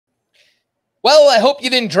Well, I hope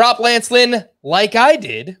you didn't drop Lance Lynn like I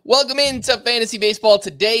did. Welcome into Fantasy Baseball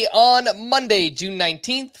today on Monday, June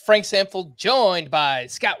 19th. Frank Stampfl joined by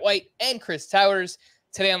Scott White and Chris Towers.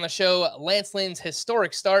 Today on the show, Lance Lynn's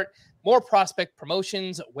historic start, more prospect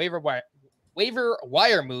promotions, waiver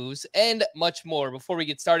wire moves, and much more. Before we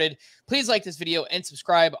get started, please like this video and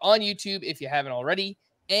subscribe on YouTube if you haven't already.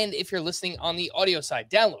 And if you're listening on the audio side,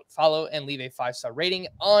 download, follow, and leave a 5-star rating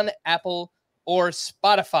on Apple or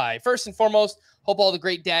Spotify. First and foremost, hope all the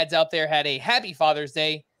great dads out there had a happy Father's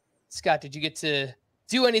Day. Scott, did you get to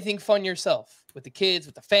do anything fun yourself with the kids,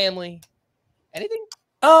 with the family? Anything?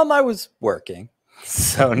 I was working,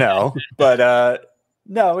 so no. But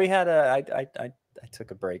no, we had I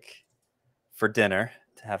took a break for dinner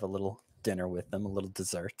to have a little dinner with them, a little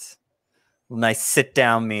dessert, a nice sit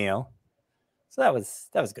down meal. So that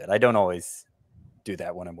was good. I don't always do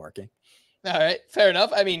that when I'm working. All right, fair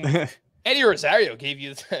enough. I mean, Eddie Rosario gave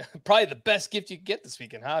you probably the best gift you could get this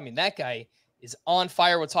weekend, huh? I mean, that guy is on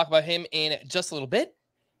fire. We'll talk about him in just a little bit,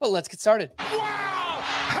 but let's get started. Wow!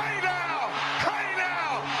 Hey now! Hey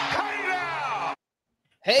now! Hey now!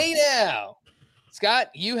 Hey now!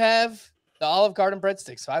 Scott, you have the Olive Garden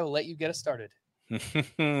breadsticks, so I will let you get us started.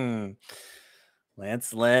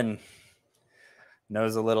 Lance Lynn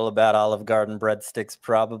knows a little about Olive Garden breadsticks,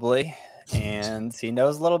 probably, and he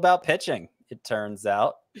knows a little about pitching, it turns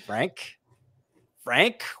out.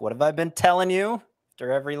 Frank, what have I been telling you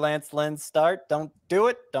after every Lance Lynn start? Don't do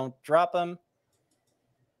it. Don't drop him.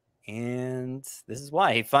 And this is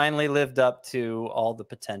why he finally lived up to all the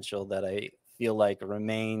potential that I feel like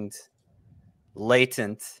remained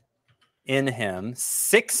latent in him.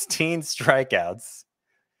 16 strikeouts.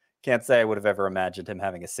 Can't say I would have ever imagined him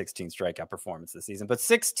having a 16 strikeout performance this season, but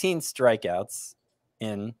 16 strikeouts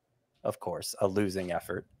in, of course, a losing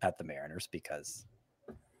effort at the Mariners, because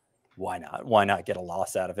why not? Why not get a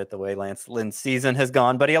loss out of it the way Lance Lynn's season has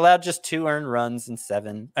gone? But he allowed just 3 earned runs in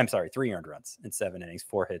 7 innings,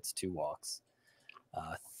 4 hits, 2 walks,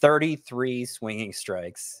 33 swinging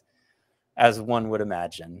strikes, as one would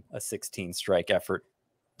imagine a 16 strikeout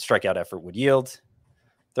effort would yield.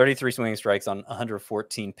 33 swinging strikes on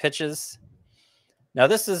 114 pitches. Now,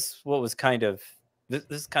 this is what was this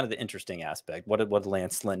is kind of the interesting aspect. What did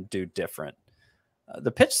Lance Lynn do different? The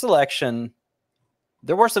pitch selection,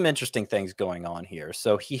 there were some interesting things going on here.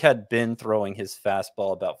 So he had been throwing his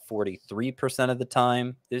fastball about 43% of the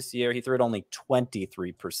time this year. He threw it only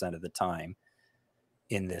 23% of the time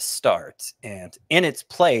in this start. And in its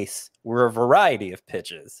place were a variety of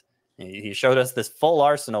pitches. He showed us this full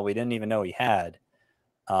arsenal we didn't even know he had.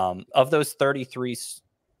 Of those 33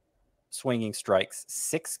 swinging strikes,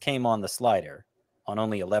 6 came on the slider on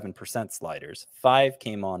only 11% sliders. 5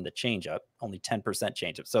 came on the changeup, only 10%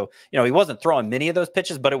 changeup. So, he wasn't throwing many of those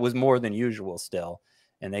pitches, but it was more than usual still.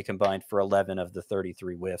 And they combined for 11 of the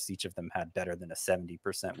 33 whiffs. Each of them had better than a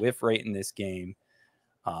 70% whiff rate in this game.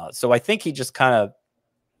 So I think he just kind of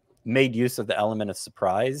made use of the element of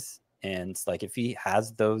surprise. And it's like, if he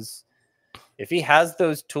has those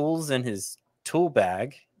tools in his tool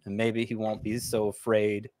bag, and maybe he won't be so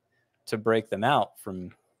afraid to break them out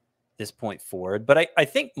from this point forward. But I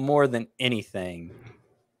think more than anything,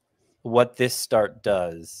 what this start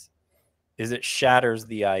does is it shatters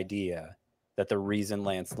the idea that the reason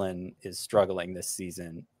Lance Lynn is struggling this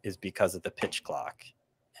season is because of the pitch clock.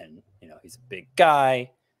 And, he's a big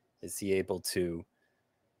guy. Is he able to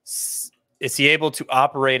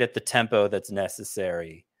operate at the tempo that's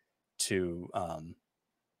necessary to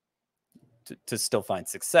still find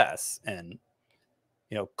success? And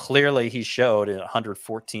clearly he showed a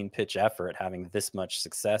 114 pitch effort having this much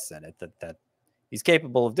success in it, that he's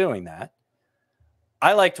capable of doing that.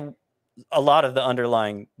 I liked a lot of the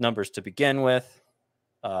underlying numbers to begin with,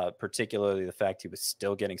 particularly the fact he was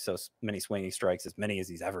still getting so many swinging strikes, as many as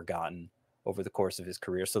he's ever gotten over the course of his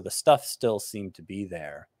career. So the stuff still seemed to be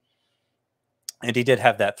there. And he did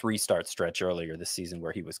have that 3-start stretch earlier this season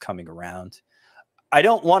where he was coming around. I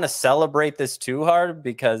don't want to celebrate this too hard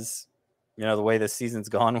because, the way this season's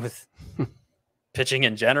gone with pitching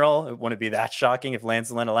in general, it wouldn't be that shocking if Lance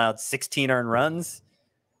Lynn allowed 16 earned runs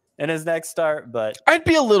in his next start. But I'd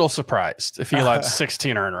be a little surprised if he allowed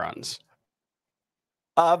 16 earned runs.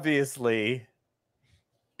 Obviously,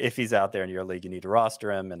 if he's out there in your league, you need to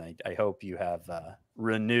roster him. And I hope you have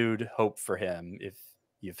renewed hope for him if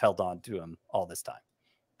you've held on to him all this time.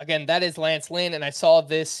 Again, that is Lance Lynn. And I saw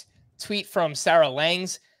this tweet from Sarah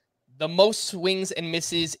Langs: the most swings and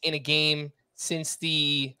misses in a game since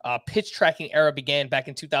the pitch tracking era began back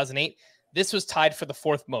in 2008. This was tied for the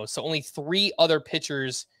 4th most. So only 3 other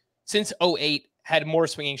pitchers since 2008 had more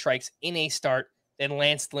swinging strikes in a start than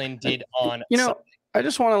Lance Lynn did on Sunday. I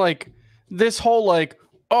just want to this whole like,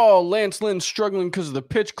 oh, Lance Lynn's struggling because of the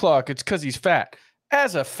pitch clock. It's because he's fat.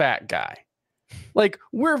 As a fat guy, like,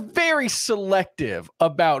 we're very selective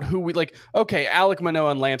about who we like. Okay, Alek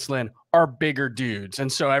Manoah and Lance Lynn are bigger dudes. And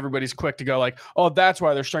so everybody's quick to go like, oh, that's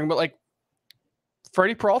why they're struggling. But like,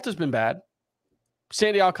 Freddie Peralta's been bad.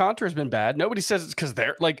 Sandy Alcantara has been bad. Nobody says it's because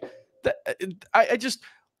they're like, I just,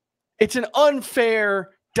 it's an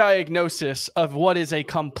unfair diagnosis of what is a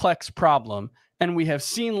complex problem. And we have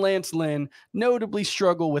seen Lance Lynn notably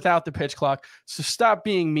struggle without the pitch clock. So stop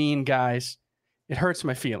being mean, guys. It hurts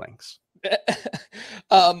my feelings.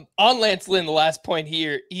 On Lance Lynn, the last point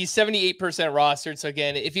here, he's 78% rostered. So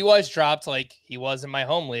again, if he was dropped like he was in my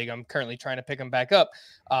home league, I'm currently trying to pick him back up.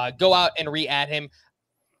 Go out and re-add him.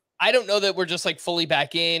 I don't know that we're just like fully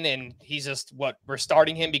back in and he's just we're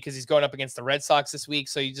starting him because he's going up against the Red Sox this week.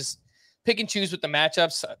 So you just pick and choose with the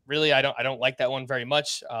matchups. Really, I don't like that one very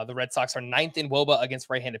much. The Red Sox are 9th in WOBA against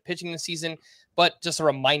right-handed pitching this season, but just a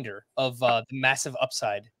reminder of the massive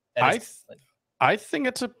upside. I think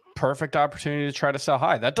it's a perfect opportunity to try to sell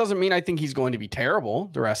high. That doesn't mean I think he's going to be terrible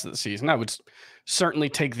the rest of the season. I would certainly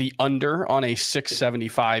take the under on a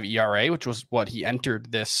 6.75 ERA, which was what he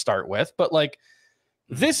entered this start with. But like,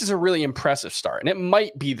 this is a really impressive start, and it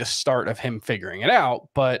might be the start of him figuring it out,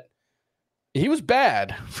 but he was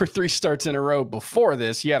bad for 3 starts in a row before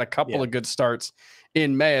this. He had a couple of good starts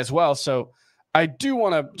in May as well. So I do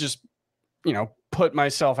want to just, put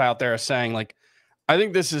myself out there saying, like, I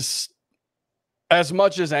think this is as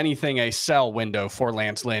much as anything a sell window for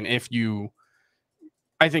Lance Lynn if you,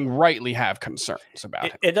 I think, rightly have concerns about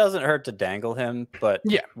him. It doesn't hurt to dangle him, but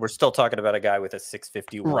we're still talking about a guy with a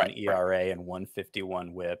 6.51 ERA and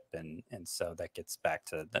 151 WHIP, and so that gets back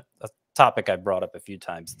to a topic I brought up a few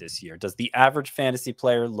times this year. Does the average fantasy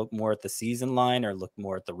player look more at the season line or look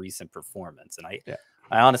more at the recent performance? And I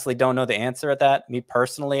honestly don't know the answer at that. Me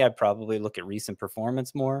personally, I'd probably look at recent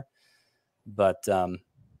performance more, but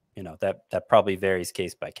that probably varies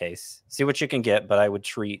case by case. See what you can get, but I would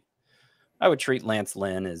treat Lance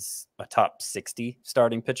Lynn as a top 60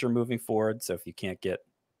 starting pitcher moving forward. So if you can't get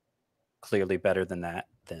clearly better than that,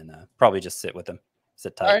 then probably just sit with him.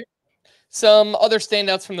 Sit tight. All right. Some other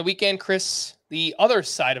standouts from the weekend, Chris. The other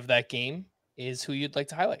side of that game is who you'd like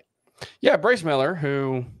to highlight. Yeah, Bryce Miller,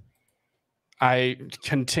 who I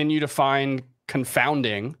continue to find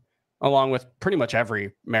confounding, along with pretty much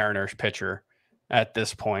every Mariners pitcher at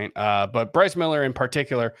this point. But Bryce Miller in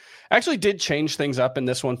particular actually did change things up in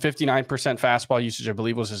this one. 59% fastball usage, I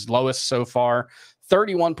believe, was his lowest so far.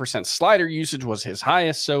 31% slider usage was his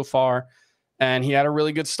highest so far. And he had a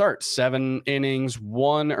really good start. 7 innings,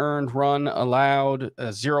 1 earned run allowed,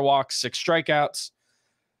 0 walks, 6 strikeouts.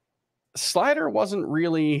 Slider wasn't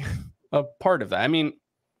really a part of that. I mean,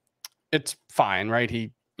 it's fine, right?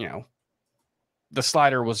 The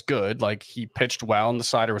slider was good. Like, he pitched well and the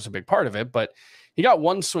slider was a big part of it, but he got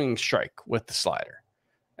 1 swinging strike with the slider,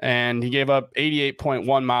 and he gave up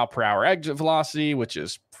 88.1 mile per hour exit velocity, which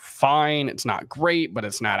is fine. It's not great, but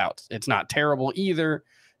it's not terrible either.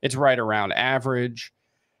 It's right around average.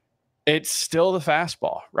 It's still the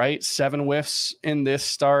fastball, right? 7 whiffs in this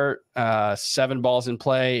start, 7 balls in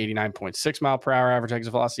play, 89.6 mile per hour average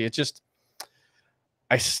exit velocity. It's just,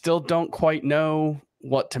 I still don't quite know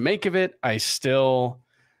what to make of it. I still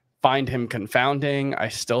find him confounding. I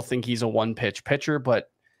still think he's a 1-pitch pitcher, but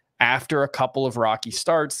after a couple of rocky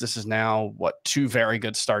starts, this is now 2 very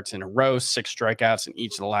good starts in a row, 6 strikeouts in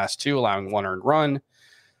each of the last 2, allowing 1 earned run.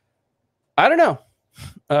 I don't know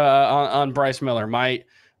on Bryce Miller.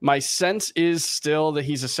 My sense is still that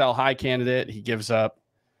he's a sell high candidate. He gives up,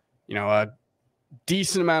 a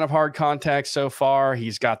decent amount of hard contact so far.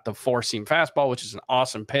 He's got the 4-seam fastball, which is an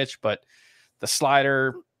awesome pitch, but the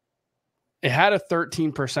slider, it had a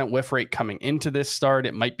 13% whiff rate coming into this start.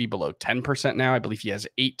 It might be below 10% now. I believe he has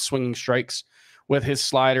 8 swinging strikes with his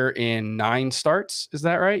slider in 9 starts. Is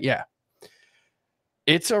that right? Yeah.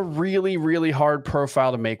 It's a really, really hard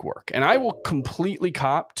profile to make work. And I will completely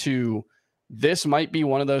cop to, this might be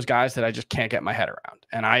one of those guys that I just can't get my head around.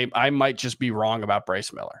 And I might just be wrong about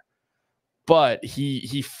Bryce Miller. But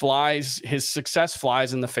he flies, his success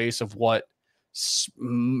flies in the face of what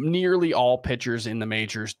nearly all pitchers in the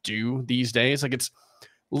majors do these days. Like, it's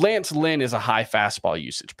Lance Lynn is a high fastball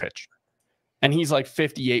usage pitcher, and he's like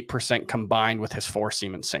 58% combined with his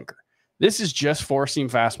 4-seam and sinker. This is just 4-seam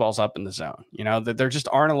fastballs up in the zone. That there just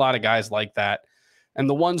aren't a lot of guys like that. And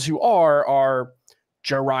the ones who are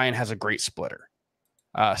Joe Ryan has a great splitter.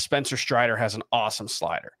 Spencer Strider has an awesome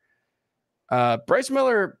slider. Bryce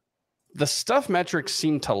Miller, the stuff metrics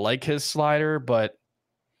seem to like his slider, but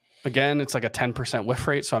again, it's like a 10% whiff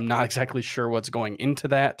rate, so I'm not exactly sure what's going into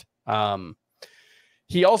that.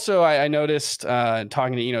 He also, I noticed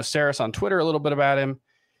talking to Saris on Twitter a little bit about him,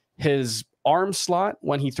 his arm slot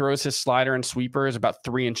when he throws his slider and sweeper is about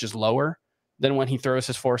 3 inches lower than when he throws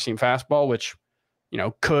his four-seam fastball, which,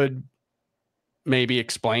 could maybe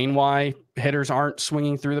explain why hitters aren't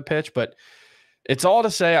swinging through the pitch. But it's all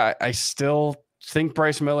to say I still think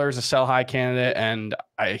Bryce Miller is a sell high candidate, and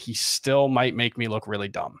he still might make me look really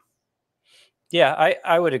dumb. Yeah,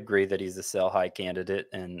 I would agree that he's a sell high candidate.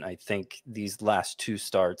 And I think these last 2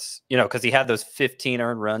 starts, because he had those 15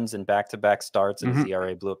 earned runs in back-to-back starts and his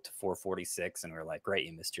ERA blew up to 4.46. And we're like, great,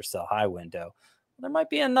 you missed your sell high window. There might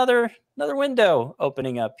be another window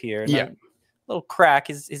opening up here. Yeah. Little crack.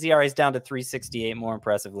 His ERA is down to 3.68. More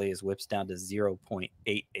impressively, his whip's down to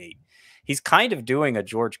 0.88. He's kind of doing a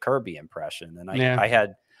George Kirby impression. And I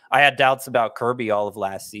had doubts about Kirby all of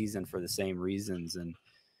last season for the same reasons. And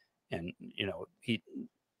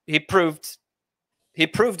he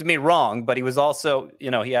proved me wrong, but he was also,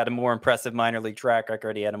 he had a more impressive minor league track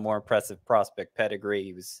record. He had a more impressive prospect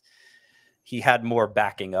pedigree. He had more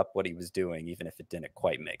backing up what he was doing, even if it didn't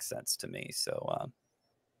quite make sense to me. So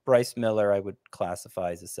Bryce Miller, I would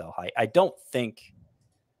classify as a sell high. I don't think,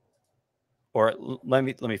 or let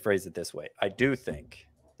me phrase it this way. I do think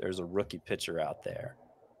there's a rookie pitcher out there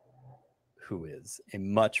who is a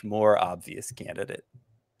much more obvious candidate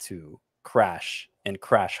to crash and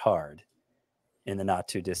crash hard in the not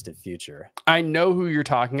too distant future. I know who you're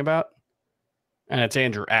talking about, and it's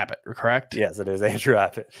Andrew Abbott, correct? Yes, it is Andrew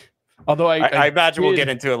Abbott. Although I imagine we'll get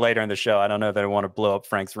into it later in the show. I don't know that I want to blow up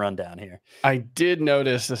Frank's rundown here. I did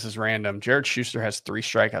notice, this is random, Jared Schuster has 3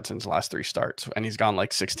 strikeouts in his last 3 starts, and he's gone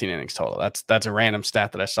like 16 innings total. That's a random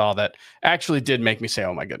stat that I saw that actually did make me say,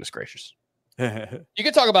 oh my goodness gracious. You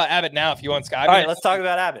can talk about Abbott now if you want, Scott. All right, let's talk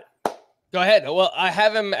about Abbott. Go ahead. Well, I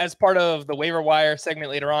have him as part of the waiver wire segment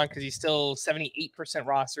later on because he's still 78%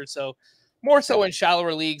 rostered. So more so in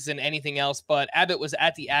shallower leagues than anything else. But Abbott was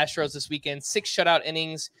at the Astros this weekend, 6 shutout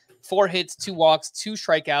innings, 4 hits, 2 walks, 2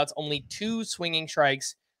 strikeouts, only 4 swinging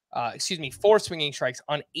strikes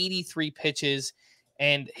on 83 pitches.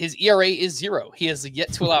 And his ERA is 0. He has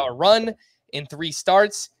yet to allow a run in 3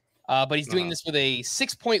 starts, but he's doing this with a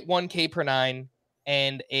 6.1 K per 9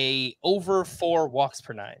 and a over 4 walks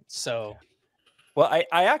per 9. So, well,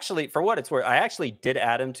 I actually, for what it's worth, I actually did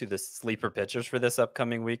add him to the sleeper pitchers for this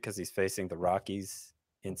upcoming week because he's facing the Rockies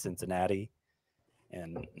in Cincinnati,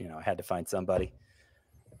 and I had to find somebody.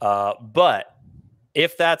 But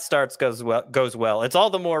if that goes well, it's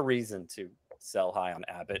all the more reason to sell high on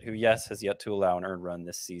Abbott, who has yet to allow an earned run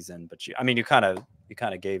this season. But you kind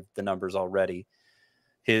of gave the numbers already.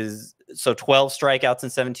 12 strikeouts in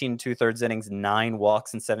 17 2/3 innings, 9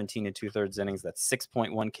 walks in 17 2/3 innings. That's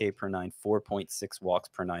 6.1 K per 9, 4.6 walks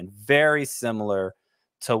per 9. Very similar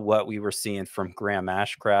to what we were seeing from Graham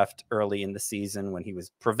Ashcraft early in the season when he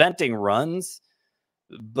was preventing runs,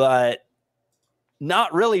 but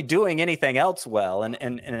not really doing anything else well. And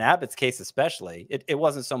in Abbott's case, especially, it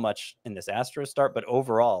wasn't so much in this Astros start, but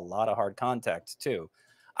overall, a lot of hard contact too.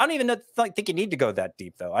 I don't even think you need to go that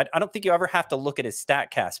deep, though. I don't think you ever have to look at his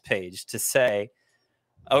StatCast page to say,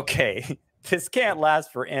 okay, this can't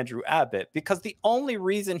last for Andrew Abbott, because the only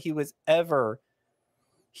reason he ever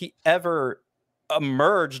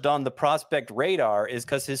emerged on the prospect radar is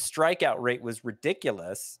because his strikeout rate was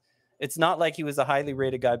ridiculous. It's not like he was a highly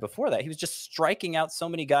rated guy before that. He was just striking out so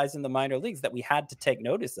many guys in the minor leagues that we had to take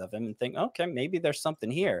notice of him and think, okay, maybe there's something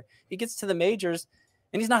here. He gets to the majors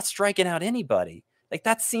and he's not striking out anybody. Like,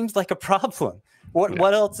 that seems like a problem.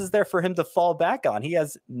 What else is there for him to fall back on? He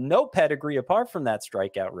has no pedigree apart from that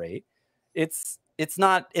strikeout rate. It's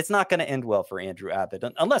not going to end well for Andrew Abbott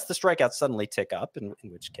unless the strikeouts suddenly tick up, in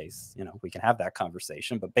which case, we can have that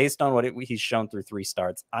conversation. But based on what he's shown through 3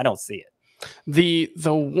 starts, I don't see it.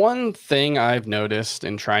 The one thing I've noticed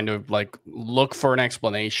in trying to look for an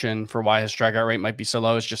explanation for why his strikeout rate might be so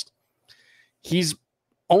low is just he's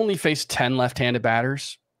only faced 10 left-handed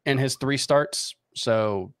batters in his 3 starts.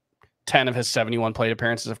 So 10 of his 71 plate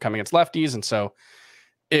appearances have come against lefties. And so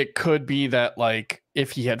it could be that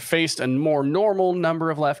if he had faced a more normal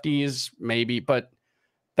number of lefties, maybe, but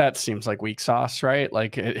that seems like weak sauce, right?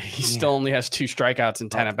 He still only has 2 strikeouts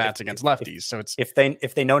and 10 at bats against lefties. So it's if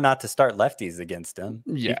they know not to start lefties against him.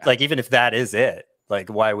 Yeah. Even if that is it,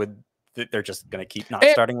 why would they're just going to keep not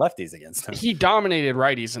starting lefties against him? He dominated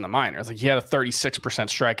righties in the minors. He had a 36%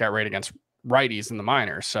 strikeout rate against righties in the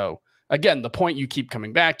minors. So again, the point you keep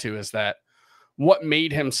coming back to is that what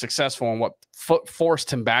made him successful and what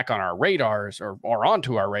forced him back on our radars or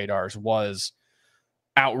onto our radars was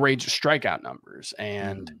outrageous strikeout numbers.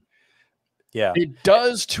 And it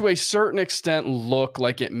does to a certain extent look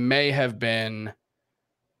like it may have been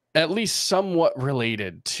at least somewhat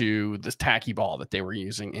related to the tacky ball that they were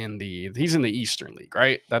using he's in the Eastern League,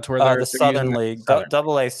 right? That's where the Southern League,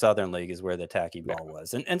 Double A Southern League is where the tacky ball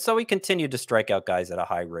was. And so he continued to strike out guys at a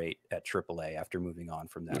high rate at AAA after moving on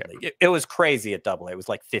from that league. It was crazy at Double A. It was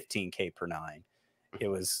like 15K per 9. It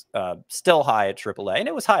was still high at AAA, and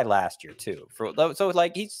it was high last year too. So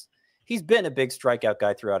like he's been a big strikeout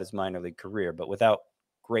guy throughout his minor league career, but without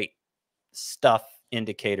great stuff,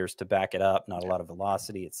 indicators to back it up, not a lot of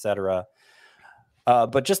velocity, etc.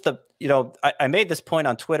 But just I made this point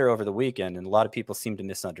on Twitter over the weekend, and a lot of people seem to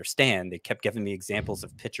misunderstand. They kept giving me examples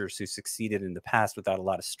of pitchers who succeeded in the past without a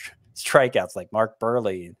lot of strikeouts, like Mark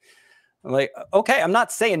Burley. I'm like, okay, I'm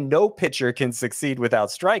not saying no pitcher can succeed without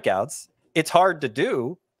strikeouts. It's hard to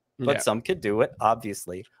do, but some could do it,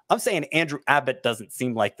 obviously. I'm saying Andrew Abbott doesn't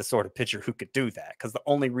seem like the sort of pitcher who could do that, because the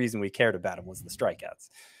only reason we cared about him was the strikeouts.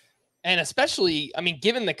 And especially, I mean,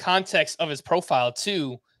 given the context of his profile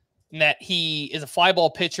too, that he is a fly ball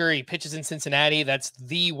pitcher. He pitches in Cincinnati. That's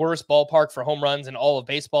the worst ballpark for home runs in all of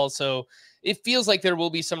baseball. So it feels like there will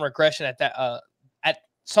be some regression at that at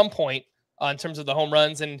some point in terms of the home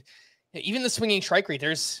runs and even the swinging strike rate.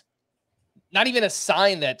 There's not even a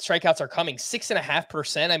sign that strikeouts are coming.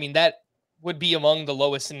 6.5%. I mean, that would be among the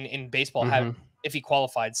lowest in baseball if he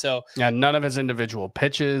qualified. So yeah, none of his individual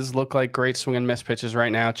pitches look like great swing and miss pitches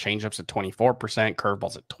right now. Changeups at 24%,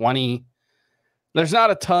 curveballs at 20%. There's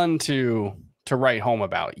not a ton to write home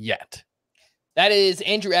about yet. That is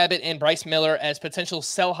Andrew Abbott and Bryce Miller as potential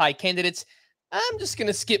sell high candidates. I'm just going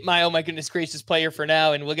to skip my, oh my goodness gracious player for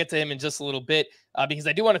now, and we'll get to him in just a little bit because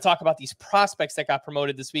I do want to talk about these prospects that got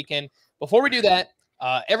promoted this weekend. Before we do that,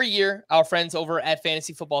 every year, our friends over at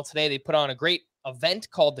Fantasy Football Today, they put on a great event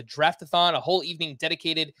called the Draftathon, a whole evening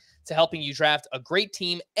dedicated to helping you draft a great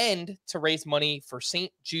team and to raise money for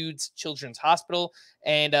St. Jude's Children's Hospital.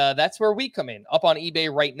 And that's where we come in. Up on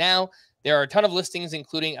eBay right now, there are a ton of listings,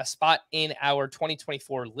 including a spot in our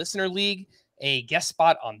 2024 Listener League, a guest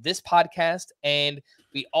spot on this podcast, and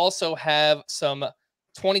we also have some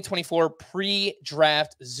 2024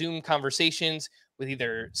 pre-draft Zoom conversations with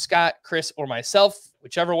either Scott, Chris, or myself,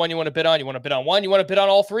 whichever one you want to bid on. You want to bid on one? You want to bid on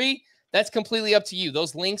all three? That's completely up to you.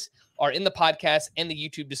 Those links are in the podcast and the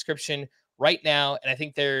YouTube description right now, and I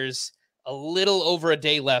think there's a little over a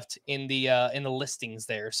day left in the listings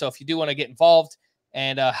there. So if you do want to get involved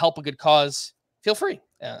and help a good cause, feel free.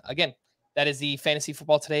 Again, that is the Fantasy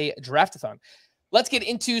Football Today Draftathon. Let's get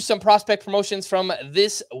into some prospect promotions from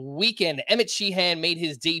this weekend. Emmet Sheehan made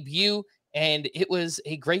his debut, and it was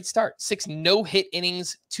a great start. 6 no-hit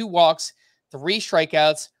innings, 2 walks, 3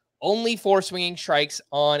 strikeouts, only 4 swinging strikes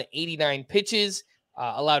on 89 pitches,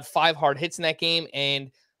 allowed 5 hard hits in that game,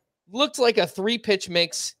 and looked like a 3-pitch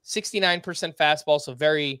mix, 69% fastball, so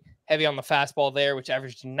very heavy on the fastball there, which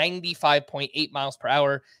averaged 95.8 miles per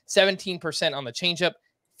hour, 17% on the changeup,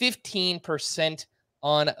 15%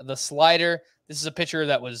 on the slider. This is a pitcher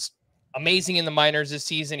that was amazing in the minors this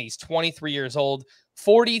season. He's 23 years old,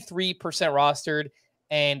 43% rostered,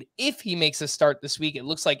 and if he makes a start this week, it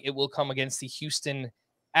looks like it will come against the Houston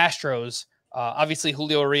Astros. Obviously,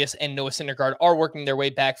 Julio Urias and Noah Syndergaard are working their way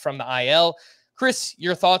back from the IL. Chris,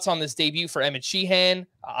 your thoughts on this debut for Emmet Sheehan?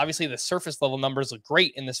 Obviously, the surface level numbers look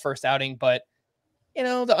great in this first outing, but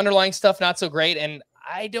the underlying stuff not so great, and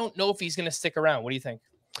I don't know if he's going to stick around. What do you think?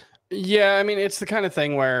 Yeah, I mean, it's the kind of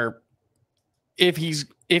thing where if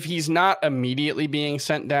he's not immediately being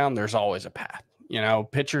sent down, there's always a path.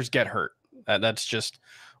 Pitchers get hurt. That's just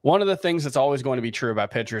one of the things that's always going to be true about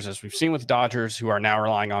pitchers, as we've seen with Dodgers, who are now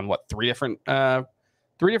relying on three different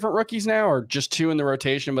rookies now, or just 2 in the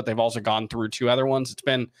rotation, but they've also gone through 2 other ones. It's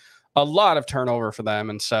been a lot of turnover for them,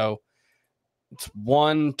 and so it's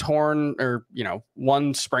one torn or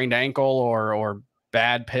one sprained ankle or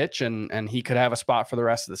bad pitch, and he could have a spot for the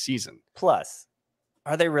rest of the season. Plus,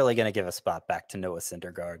 are they really going to give a spot back to Noah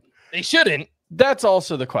Syndergaard? They shouldn't. That's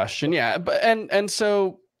also the question. Yeah. But, and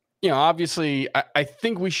so, obviously I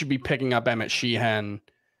think we should be picking up Emmet Sheehan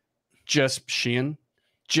just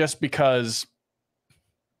because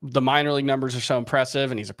the minor league numbers are so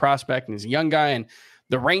impressive and he's a prospect and he's a young guy and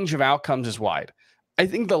the range of outcomes is wide. I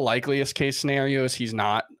think the likeliest case scenario is he's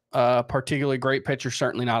not a particularly great pitcher,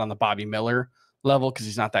 certainly not on the Bobby Miller level, because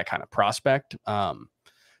he's not that kind of prospect. But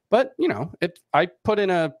I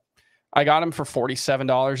got him for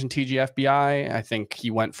 $47 in TGFBI. I think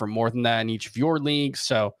he went for more than that in each of your leagues.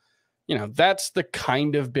 So, that's the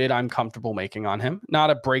kind of bid I'm comfortable making on him. Not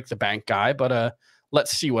a break the bank guy, but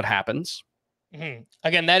let's see what happens. Mm-hmm.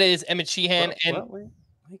 Again, that is Emmet Sheehan. Can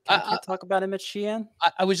talk about Emmet Sheehan?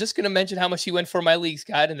 I was just going to mention how much he went for my league,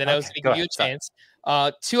 Scott, and then I was going to give you a chance.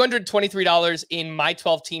 $223 in my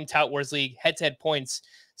 12-team Tout Wars League, head-to-head points.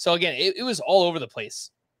 So again, it was all over the place.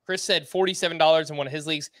 Chris said $47 in one of his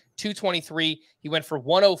leagues, $223. He went for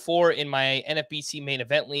 $104 in my NFBC main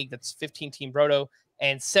event league. That's 15-team roto,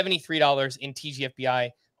 and $73 in TGFBI,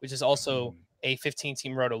 which is also a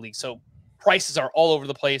 15-team roto league. So prices are all over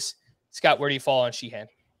the place. Scott, where do you fall on Sheehan?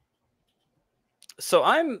 So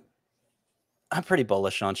I'm pretty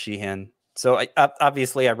bullish on Sheehan. So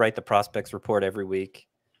obviously I write the prospects report every week.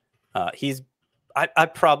 I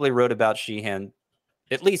probably wrote about Sheehan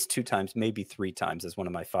at least 2 times, maybe 3 times as one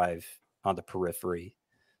of my 5 on the periphery.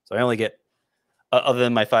 So I only get, other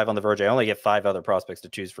than my 5 on the verge, I only get 5 other prospects to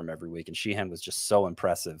choose from every week. And Sheehan was just so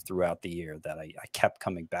impressive throughout the year that I kept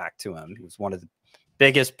coming back to him. He was one of the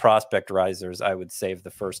biggest prospect risers, I would say, of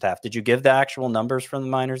the first half. Did you give the actual numbers from the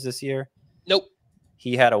minors this year? Nope.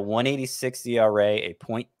 He had a 186 ERA, a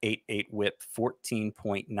 .88 whip,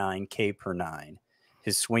 14.9 K per 9.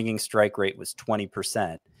 His swinging strike rate was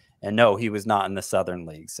 20%. And no, he was not in the Southern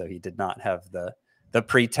League, so he did not have the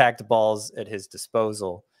pre-tacked balls at his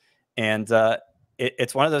disposal. And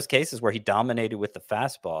it's one of those cases where he dominated with the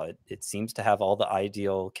fastball. It seems to have all the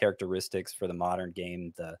ideal characteristics for the modern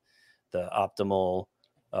game, the optimal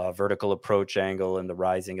vertical approach angle and the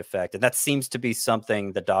rising effect. And that seems to be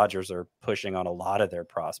something the Dodgers are pushing on a lot of their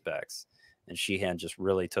prospects. And Sheehan just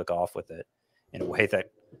really took off with it in a way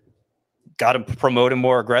that got him promoted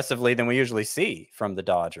more aggressively than we usually see from the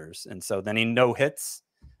Dodgers. And so then he no-hits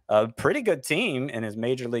a pretty good team in his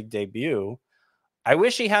major league debut. I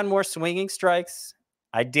wish he had more swinging strikes.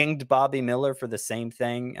 I dinged Bobby Miller for the same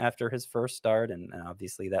thing after his first start, and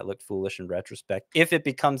obviously that looked foolish in retrospect. If it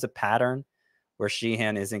becomes a pattern where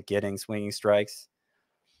Sheehan isn't getting swinging strikes,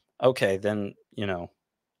 okay, then, you know,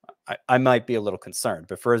 I might be a little concerned.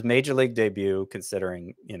 But for his major league debut,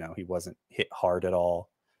 considering, you know, he wasn't hit hard at all,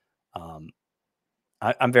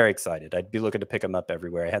 I'm very excited. I'd be looking to pick him up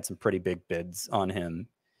everywhere. I had some pretty big bids on him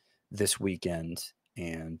this weekend,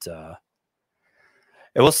 and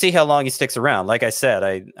we'll see how long he sticks around. Like I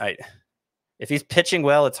said, if he's pitching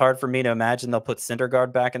well, it's hard for me to imagine they'll put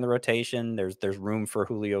Syndergaard back in the rotation. There's room for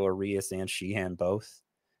Julio Urias and Sheehan both,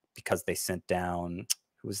 because they sent down,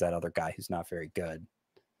 who was that other guy who's not very good?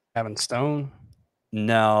 Evan Stone?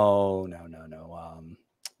 No.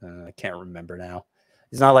 I can't remember now.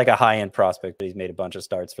 He's not like a high-end prospect, but he's made a bunch of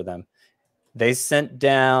starts for them. They sent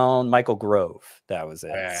down Michael Grove. That was it.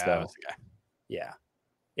 Yeah, that was the guy. Yeah.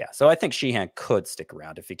 So I think Sheehan could stick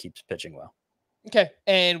around if he keeps pitching well. Okay,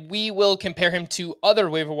 and we will compare him to other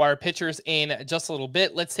waiver wire pitchers in just a little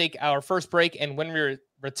bit. Let's take our first break, and when we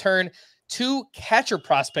return, 2 catcher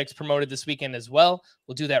prospects promoted this weekend as well.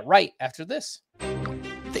 We'll do that right after this.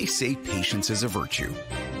 They say patience is a virtue,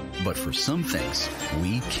 but for some things,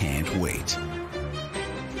 we can't wait.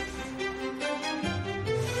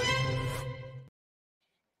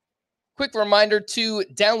 Quick reminder to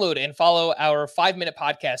download and follow our 5-minute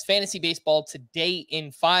podcast, Fantasy Baseball Today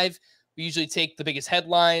in 5. We usually take the biggest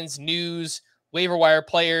headlines, news, waiver wire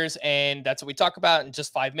players, and that's what we talk about in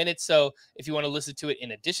just 5 minutes. So if you want to listen to it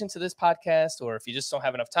in addition to this podcast, or if you just don't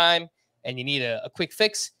have enough time and you need a quick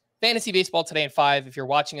fix, Fantasy Baseball Today in 5. If you're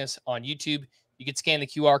watching us on YouTube, you can scan the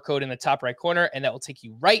QR code in the top right corner, and that will take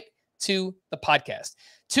you right to the podcast.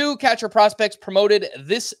 2 catcher prospects promoted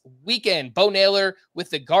this weekend. Bo Naylor with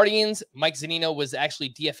the Guardians. Mike Zunino was actually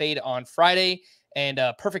DFA'd on Friday, and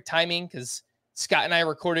perfect timing because Scott and I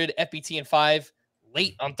recorded FBT in 5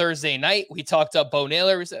 late on Thursday night. We talked up Bo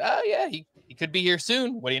Naylor. We said, oh yeah, he could be here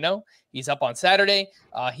soon. What do you know? He's up on Saturday.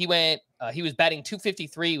 He was batting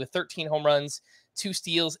 .253 with 13 home runs, 2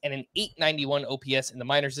 steals, and an .891 OPS in the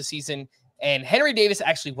minors this season. And Henry Davis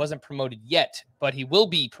actually wasn't promoted yet, but he will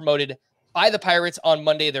be promoted by the Pirates on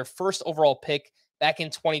Monday, their first overall pick back in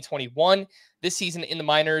 2021. This season in the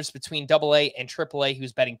minors between AA and AAA, he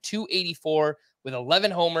was batting .284 with 11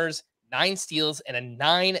 homers, 9 steals, and a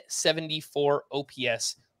 .974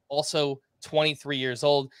 OPS. Also 23 years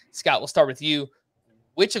old. Scott, we'll start with you.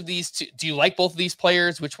 Which of these two, do you like both of these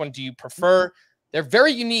players? Which one do you prefer? They're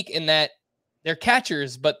very unique in that they're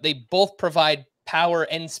catchers, but they both provide power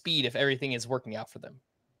and speed if everything is working out for them.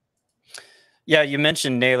 Yeah, you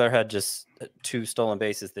mentioned Naylor had just 2 stolen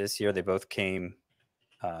bases this year. They both came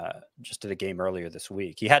just to the game earlier this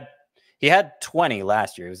week. He had 20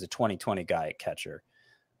 last year. He was a 2020 guy at catcher.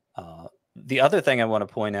 The other thing I want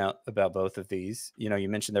to point out about both of these, you know, you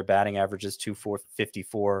mentioned their batting averages,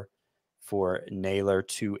 .254 for Naylor,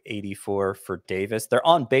 .284 for Davis. Their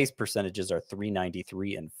on-base percentages are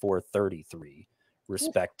 .393 and .433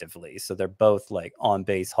 respectively. So they're both like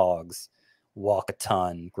on-base hogs, walk a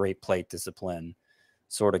ton, great plate discipline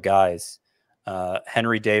sort of guys.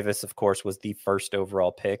 Henry Davis, of course, was the first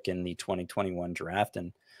overall pick in the 2021 draft.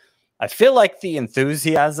 And I feel like the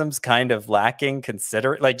enthusiasm's kind of lacking,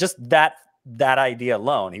 consider like just that idea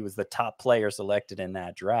alone. He was the top player selected in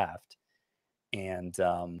that draft. And,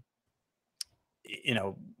 you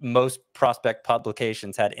know, most prospect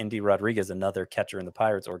publications had Indy Rodriguez, another catcher in the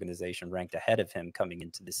Pirates organization, ranked ahead of him coming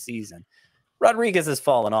into the season. Rodriguez has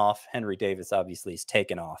fallen off. Henry Davis obviously has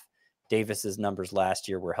taken off. Davis's numbers last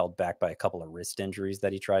year were held back by a couple of wrist injuries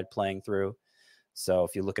that he tried playing through. So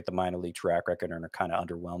if you look at the minor league track record and are kind of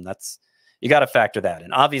underwhelmed, you got to factor that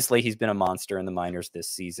in. Obviously, he's been a monster in the minors this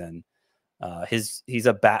season. He's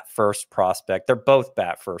a bat first prospect. They're both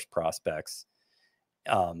bat first prospects.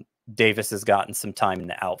 Davis has gotten some time in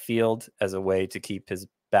the outfield as a way to keep his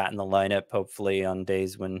bat in the lineup, hopefully on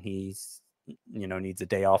days when he's, you know, needs a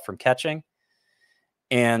day off from catching.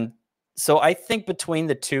 And so I think between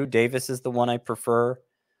the two, Davis is the one I prefer.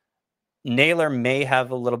 Naylor may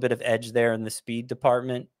have a little bit of edge there in the speed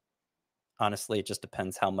department. Honestly, it just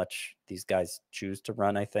depends how much these guys choose to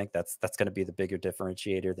run. I think that's going to be the bigger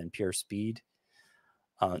differentiator than pure speed.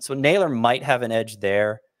 So Naylor might have an edge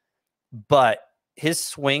there, but his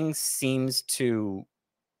swing seems to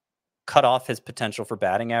cut off his potential for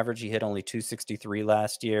batting average. He hit only 263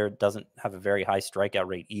 last year. Doesn't have a very high strikeout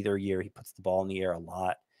rate either year. He puts the ball in the air a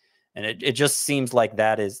lot. And it just seems like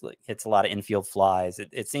that is like, it's a lot of infield flies.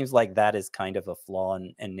 It seems like that is kind of a flaw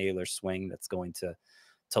in Naylor's swing that's going to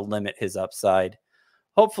limit his upside.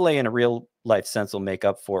 Hopefully in a real life sense, will make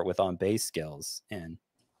up for it with on-base skills. And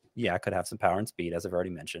yeah, could have some power and speed, as I've already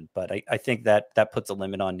mentioned. But I think that puts a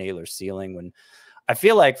limit on Naylor's ceiling. When I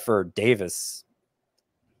feel like for Davis,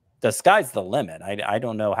 the sky's the limit. I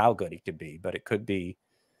don't know how good he could be, but it could be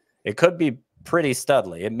pretty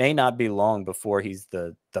studly. It may not be long before he's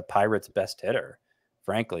the Pirates' best hitter,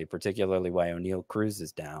 frankly, particularly while O'Neal Cruz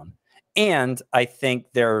is down. And I think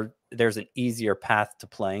there's an easier path to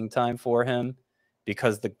playing time for him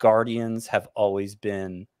because the Guardians have always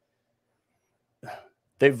been,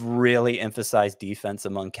 they've really emphasized defense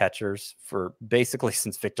among catchers for basically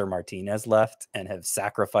since Victor Martinez left, and have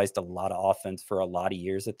sacrificed a lot of offense for a lot of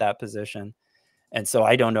years at that position. And so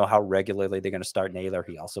I don't know how regularly they're going to start Naylor.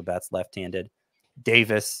 He also bats left-handed.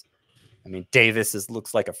 Davis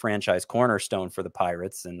looks like a franchise cornerstone for the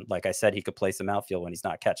Pirates. And like I said, he could play some outfield when he's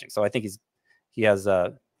not catching. So I think he has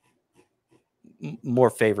a more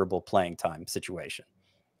favorable playing time situation.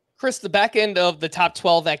 Chris, the back end of the top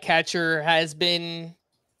 12 at catcher has been,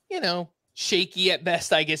 you know, shaky at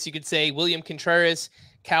best, I guess you could say. William Contreras,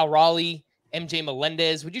 Cal Raleigh, MJ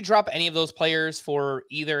Melendez. Would you drop any of those players for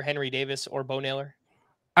either Henry Davis or Bo Naylor?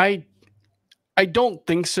 I don't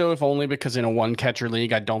think so, if only because in a one catcher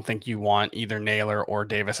league, I don't think you want either Naylor or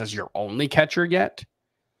Davis as your only catcher yet.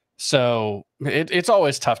 So it's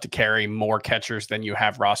always tough to carry more catchers than you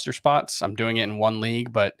have roster spots. I'm doing it in one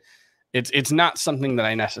league, but it's not something that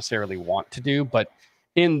I necessarily want to do. But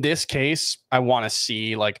in this case, I want to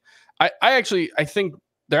see, like, I think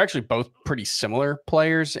they're actually both pretty similar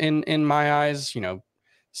players in my eyes. You know,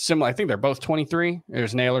 similar. I think they're both 23.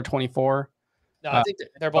 There's Naylor 24. No, I think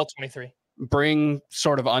they're both 23. Bring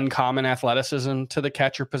sort of uncommon athleticism to the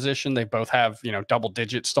catcher position. They both have, you know,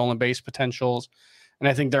 double-digit stolen base potentials, and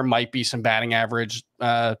I think there might be some batting average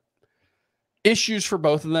issues for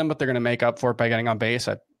both of them, but they're going to make up for it by getting on base.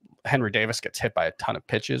 Henry Davis gets hit by a ton of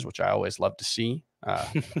pitches, which I always love to see.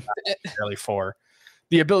 Not necessarily for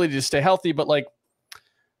the ability to stay healthy, but like,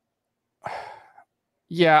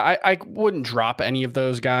 yeah, I wouldn't drop any of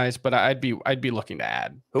those guys, but I'd be looking to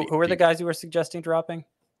add. Who are the guys you were suggesting dropping?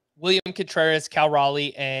 William Contreras, Cal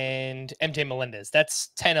Raleigh, and MJ Melendez. That's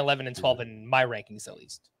 10, 11, and 12 in my rankings, at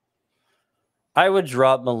least. I would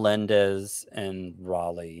drop Melendez and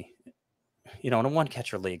Raleigh. You know, in a one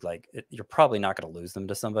catcher league, like you're probably not going to lose them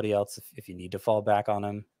to somebody else if you need to fall back on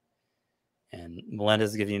them. And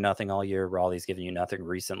Melendez is giving you nothing all year. Raleigh's giving you nothing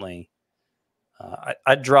recently.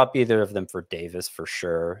 I'd drop either of them for Davis for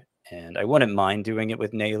sure. And I wouldn't mind doing it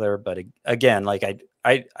with Naylor, but again, like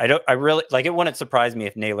I really like, it wouldn't surprise me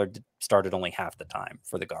if Naylor started only half the time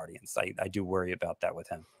for the Guardians. I do worry about that with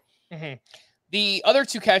him. Mm-hmm. The other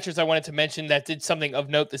two catchers I wanted to mention that did something of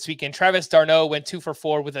note this weekend, Travis d'Arnaud went 2 for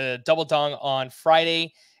 4 with a double dong on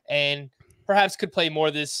Friday, and perhaps could play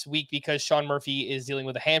more this week because Sean Murphy is dealing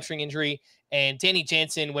with a hamstring injury. And Danny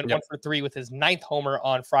Jansen went 1 for 3 with his 9th homer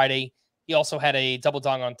on Friday. He also had a double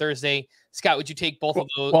dong on Thursday. Scott, would you take both of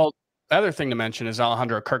those? Well, the other thing to mention is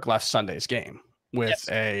Alejandro Kirk left Sunday's game with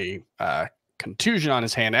a contusion on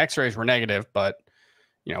his hand. X-rays were negative, but,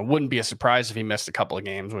 you know, wouldn't be a surprise if he missed a couple of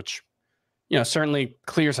games, which, you know, certainly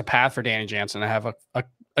clears a path for Danny Jansen to have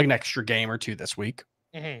an extra game or two this week.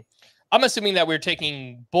 Mm-hmm. I'm assuming that we're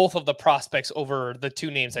taking both of the prospects over the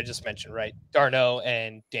two names I just mentioned, right? d'Arnaud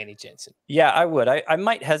and Danny Jansen. Yeah, I would. I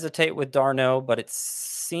might hesitate with d'Arnaud, but it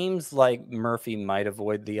seems like Murphy might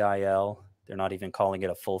avoid the IL. They're not even calling it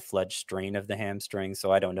a full-fledged strain of the hamstring,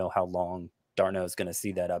 so I don't know how long d'Arnaud is going to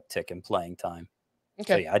see that uptick in playing time.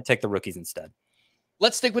 Okay. So yeah, I'd take the rookies instead.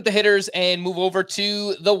 Let's stick with the hitters and move over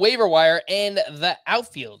to the waiver wire and the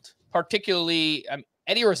outfield. Particularly,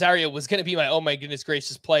 Eddie Rosario was going to be my, oh my goodness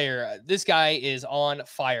gracious, player. This guy is on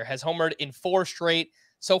fire. Has homered in 4 straight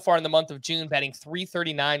so far in the month of June, batting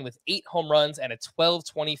 .339 with 8 home runs and a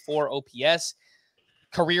 .1224 OPS.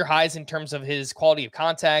 Career highs in terms of his quality of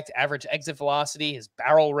contact, average exit velocity, his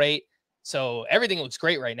barrel rate. So everything looks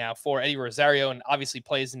great right now for Eddie Rosario, and obviously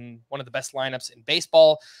plays in one of the best lineups in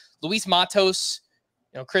baseball. Luis Matos,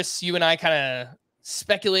 Chris, you and I kind of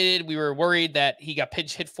speculated. We were worried that he got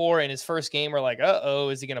pinch hit for in his first game. We're like, uh-oh,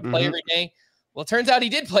 is he going to play every day? Well, it turns out he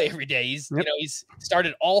did play every day. He's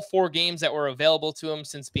started all 4 games that were available to him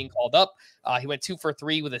since being called up. He went 2 for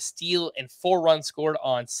 3 with a steal and 4 runs scored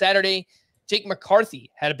on Saturday. Jake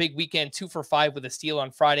McCarthy had a big weekend, 2 for 5 with a steal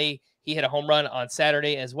on Friday. He hit a home run on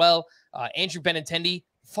Saturday as well. Andrew Benintendi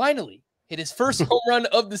finally hit his first home run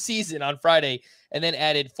of the season on Friday, and then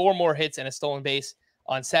added 4 more hits and a stolen base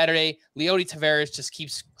on Saturday. Leody Taveras just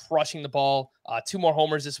keeps crushing the ball. 2 more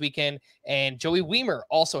homers this weekend. And Joey Wiemer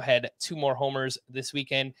also had 2 more homers this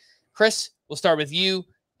weekend. Chris, we'll start with you.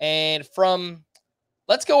 And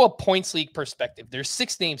let's go a points league perspective. There's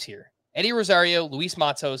 6 names here: Eddie Rosario, Luis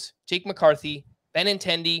Matos, Jake McCarthy,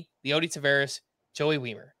 Benintendi, Leody Taveras, Joey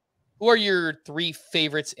Wiemer. Who are your 3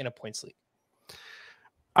 favorites in a points league?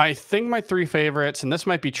 I think my 3 favorites, and this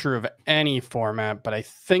might be true of any format, but I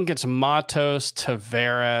think it's Matos,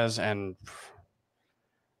 Taveras, and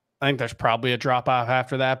I think there's probably a drop off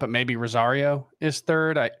after that, but maybe Rosario is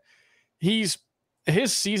third. His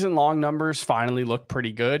season long numbers finally look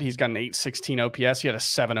pretty good. He's got an 816 OPS. He had a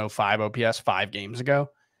 705 OPS 5 games ago.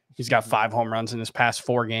 He's got 5 home runs in his past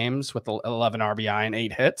 4 games with 11 RBI and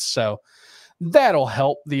 8 hits. So that'll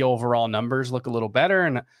help the overall numbers look a little better.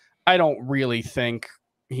 And I don't really think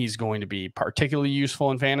he's going to be particularly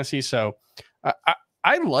useful in fantasy. So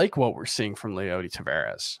I like what we're seeing from Leody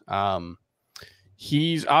Taveras.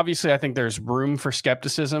 He's obviously, I think there's room for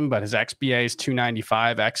skepticism, but his XBA is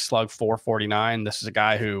 295, X slug 449. This is a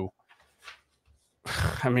guy who,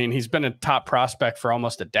 I mean, he's been a top prospect for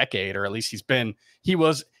almost a decade, or at least he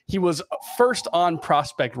was first on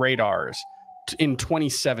prospect radars in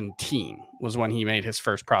 2017 was when he made his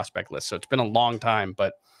first prospect list. So it's been a long time,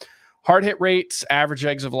 but hard hit rates, average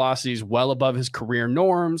exit velocities well above his career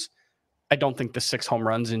norms. I don't think the 6 home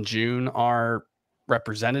runs in June are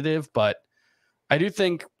representative, but I do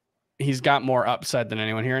think he's got more upside than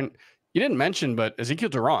anyone here. And you didn't mention, but Ezekiel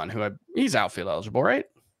Duran, he's outfield eligible, right?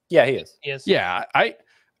 Yeah, he is. Yeah,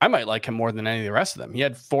 I might like him more than any of the rest of them. He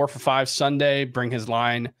had 4 for 5 Sunday, bring his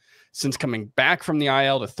line since coming back from the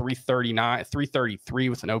IL to 333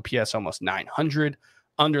 with an OPS almost 900.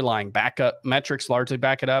 Underlying backup metrics largely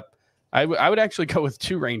back it up. I would actually go with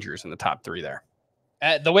 2 Rangers in the top 3 there.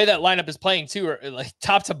 The way that lineup is playing too, like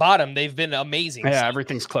top to bottom, they've been amazing. Yeah,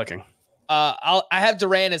 everything's clicking. I have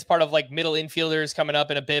Duran as part of like middle infielders coming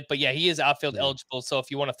up in a bit, but yeah, he is outfield eligible. So if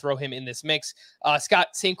you want to throw him in this mix,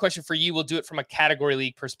 Scott, same question for you. We'll do it from a category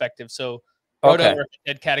league perspective. So Roto or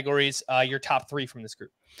dead categories, your top 3 from this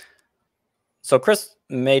group. So Chris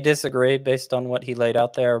may disagree based on what he laid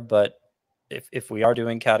out there, but if we are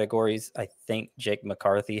doing categories, I think Jake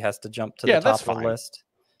McCarthy has to jump to the top of the list.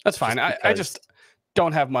 That's fine. I just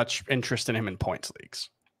don't have much interest in him in points leagues.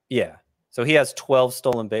 Yeah. So he has 12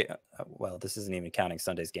 stolen base. Well, this isn't even counting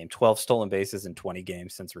Sunday's game. 12 stolen bases in 20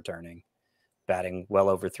 games since returning, batting well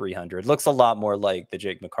over 300. Looks a lot more like the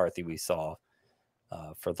Jake McCarthy we saw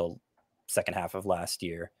for the second half of last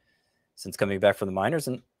year since coming back from the minors.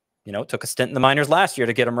 And, took a stint in the minors last year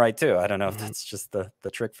to get him right, too. I don't know if that's just the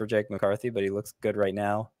trick for Jake McCarthy, but he looks good right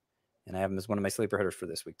now. And I have him as one of my sleeper hitters for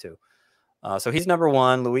this week, too. So he's number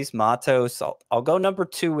 1. Luis Matos, I'll go number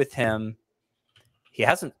 2 with him. He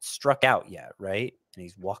hasn't struck out yet, right? And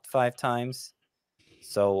he's walked 5 times.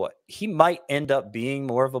 So he might end up being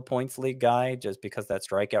more of a points league guy just because that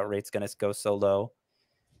strikeout rate's going to go so low.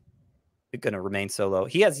 It's going to remain so low.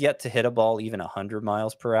 He has yet to hit a ball even 100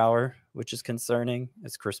 miles per hour, which is concerning,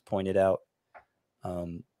 as Chris pointed out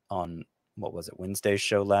on, what was it, Wednesday's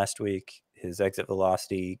show last week. His exit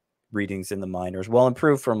velocity readings in the minors, well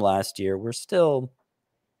improved from last year. They're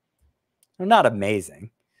not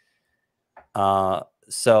amazing.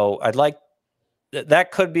 So I'd like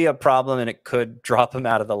that could be a problem, and it could drop him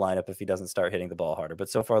out of the lineup if he doesn't start hitting the ball harder. But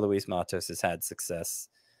so far, Luis Matos has had success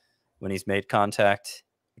when he's made contact.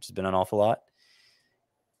 which has been an awful lot.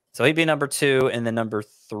 So he'd be number 2, and then number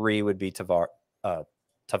 3 would be Taveras, Leody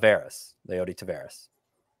Taveras.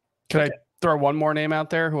 Could I throw one more name out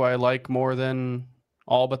there who I like more than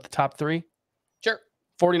all but the top 3? Sure.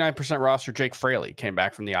 49% roster Jake Fraley came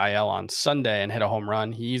back from the IL on Sunday and hit a home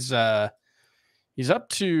run. He's up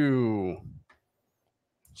to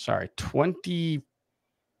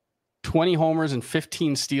 20 homers and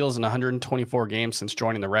 15 steals in 124 games since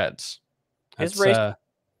joining the Reds. That's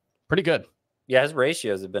pretty good. Yeah, his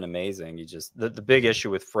ratios have been amazing. You just the big issue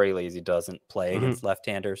with Fraley is he doesn't play against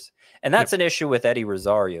left-handers. And that's an issue with Eddie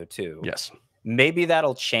Rosario too. Yes. Maybe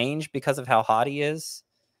that'll change because of how hot he is.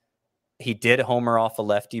 He did homer off a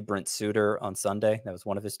lefty, Brent Suter, on Sunday. That was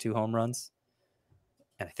one of his 2 home runs.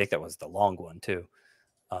 And I think that was the long one too.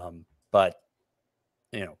 But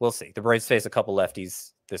we'll see. The Braves face a couple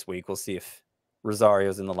lefties this week. We'll see if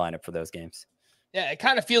Rosario's in the lineup for those games. Yeah, it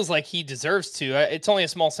kind of feels like he deserves to. It's only a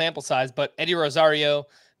small sample size, but Eddie Rosario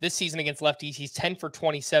this season against lefties, he's 10 for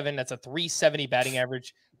 27. That's a 370 batting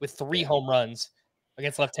average with 3 home runs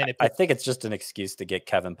against left-handed pitchers. I think it's just an excuse to get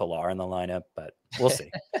Kevin Pillar in the lineup, but we'll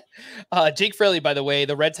see. Jake Fraley, by the way,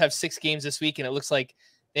 the Reds have 6 games this week, and it looks like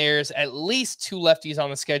there's at least 2 lefties on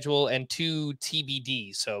the schedule and 2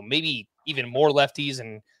 TBDs. So maybe even more lefties,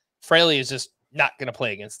 and Fraley is just not going to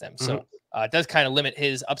play against them. So it does kind of limit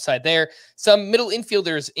his upside there. Some middle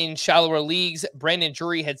infielders in shallower leagues. Brandon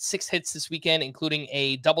Drury had 6 hits this weekend, including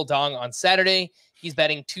a double dong on Saturday. He's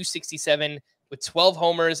batting .267 with 12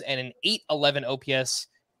 homers and an .811 OPS.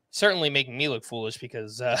 Certainly making me look foolish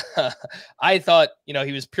because I thought,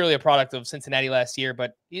 he was purely a product of Cincinnati last year,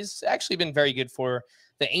 but he's actually been very good for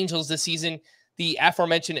the Angels this season. The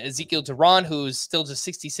aforementioned Ezekiel Duran, who's still just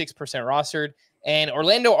 66% rostered, and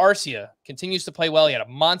Orlando Arcia continues to play well. He had a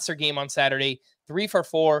monster game on Saturday, 3 for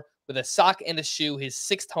 4 with a sock and a shoe, his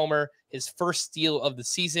 6th homer, his first steal of the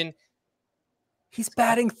season. He's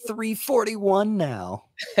batting .341 now.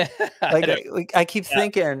 I keep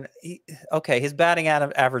thinking, his batting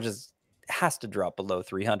average has to drop below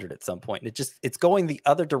 300 at some point. It's going the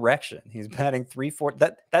other direction. He's batting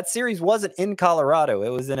 .340. That series wasn't in Colorado. It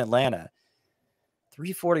was in Atlanta.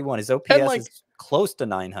 .341. His OPS is close to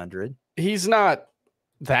 900. He's not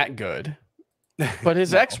that good, but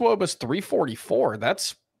his xWOB was .344.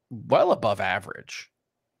 That's well above average.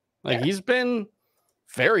 He's been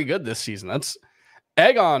very good this season. That's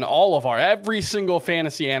egg on every single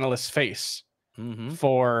fantasy analyst's face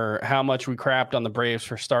for how much we crapped on the Braves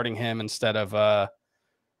for starting him instead of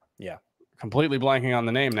completely blanking on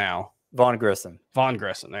the name now. Vaughn Grissom.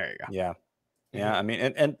 There you go. Yeah. I mean,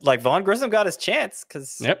 and Vaughn Grissom got his chance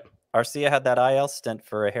because Arcia had that IL stint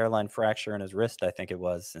for a hairline fracture in his wrist, I think it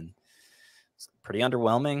was, and it's pretty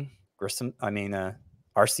underwhelming.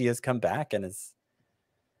 Arcia's come back and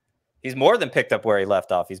he's more than picked up where he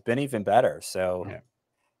left off. He's been even better. So,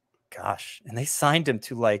 gosh, and they signed him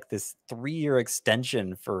to this 3-year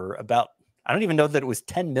extension for about, I don't even know that it was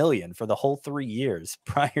 $10 million for the whole 3 years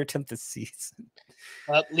prior to the season.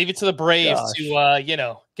 Leave it to the Braves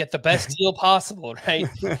to get the best deal possible, right?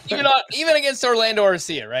 even against Orlando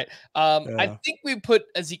Arcia, right? I think we put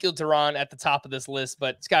Ezekiel Duran at the top of this list,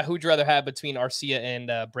 but Scott, who would you rather have between Arcia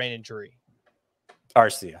and Brandon Drury?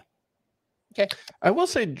 Arcia. Okay. I will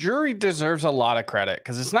say Drury deserves a lot of credit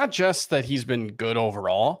because it's not just that he's been good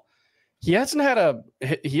overall. He hasn't had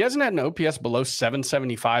an OPS below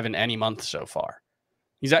 775 in any month so far.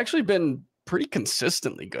 He's actually been pretty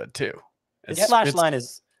consistently good too. His slash line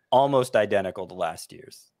is almost identical to last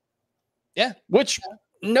year's. Yeah. Which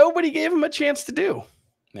nobody gave him a chance to do.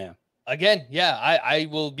 Yeah. Again, I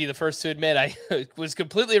will be the first to admit I was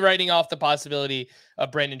completely writing off the possibility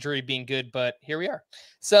of Brandon Drury being good, but here we are.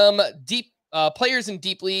 Some deep players in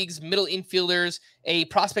deep leagues, middle infielders, a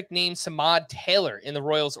prospect named Samad Taylor in the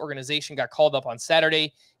Royals organization got called up on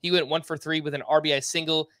Saturday. He went 1 for 3 with an RBI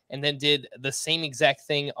single and then did the same exact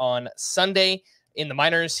thing on Sunday. In the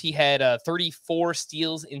minors, he had 34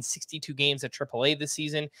 steals in 62 games at AAA this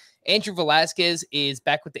season. Andrew Velazquez is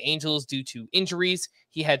back with the Angels due to injuries.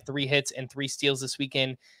 He had 3 hits and 3 steals this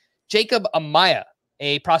weekend. Jacob Amaya,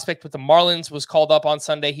 a prospect with the Marlins, was called up on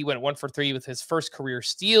Sunday. He went 1 for 3 with his first career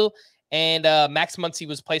steal. And Max Muncy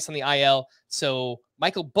was placed on the IL. So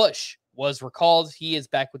Michael Busch was recalled. He is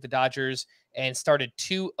back with the Dodgers and started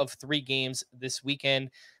 2 of 3 games this weekend.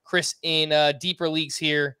 Chris, in deeper leagues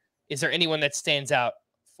here, is there anyone that stands out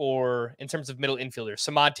in terms of middle infielders?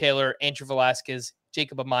 Samad Taylor, Andrew Velazquez,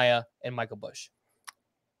 Jacob Amaya, and Michael Busch.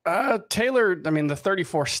 Taylor, the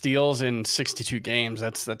 34 steals in 62 games,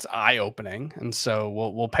 that's eye-opening. And so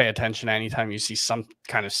we'll pay attention anytime you see some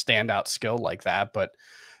kind of standout skill like that. But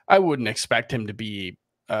I wouldn't expect him to be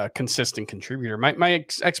a consistent contributor. My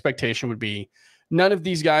expectation would be none of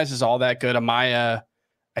these guys is all that good. Amaya,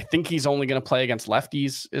 I think he's only going to play against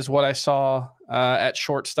lefties is what I saw at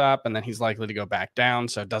shortstop, and then he's likely to go back down,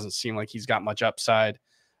 so it doesn't seem like he's got much upside.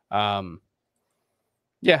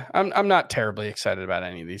 Yeah, I'm not terribly excited about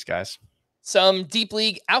any of these guys. Some deep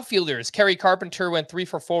league outfielders. Kerry Carpenter went 3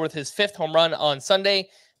 for 4 with his 5th home run on Sunday.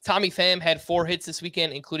 Tommy Pham had 4 hits this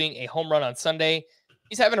weekend, including a home run on Sunday.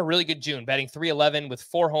 He's having a really good June, batting .311 with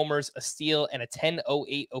 4 homers, a steal, and a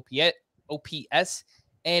 10.08 OPS.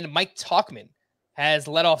 And Mike Tauchman has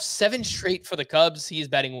led off 7 straight for the Cubs. He is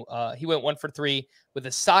batting. He went 1 for 3 with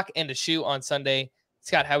a sock and a shoe on Sunday.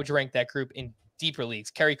 Scott, how would you rank that group in deeper leagues?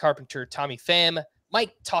 Kerry Carpenter, Tommy Pham,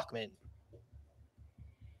 Mike Tauchman.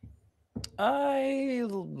 I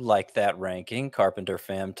like that ranking. Carpenter,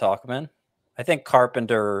 Pham, Tauchman. I think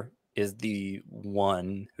Carpenter is the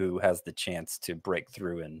one who has the chance to break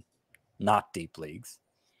through in not deep leagues.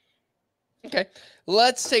 Okay,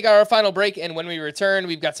 let's take our final break, and when we return,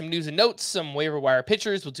 we've got some news and notes, some waiver wire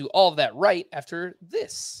pitchers. We'll do all of that right after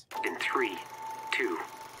this. In 3, 2,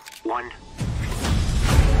 1.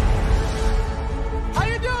 How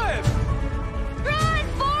you doing? Run,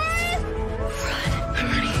 Forrest! Run,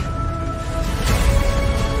 Bernie.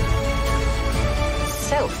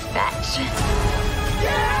 So fetch.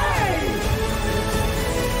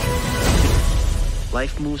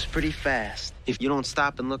 Life moves pretty fast. If you don't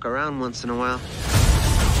stop and look around once in a while,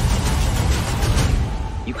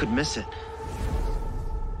 you could miss it.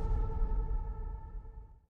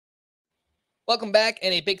 Welcome back,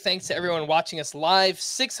 and a big thanks to everyone watching us live.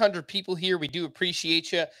 600 people here. We do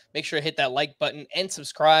appreciate you. Make sure to hit that like button and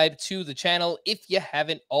subscribe to the channel if you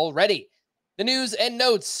haven't already. The news and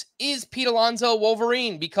notes is Pete Alonso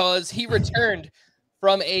Wolverine, because he returned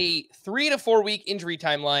from a 3 to 4 week injury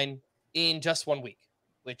timeline in just 1 week,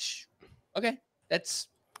 which, okay, that's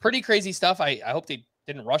pretty crazy stuff. I hope they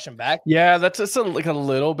didn't rush him back. Yeah, that's just like a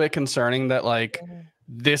little bit concerning that like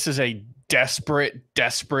this is a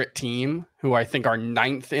desperate team who I think are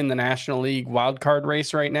 9th in the National League wildcard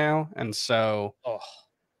race right now. And so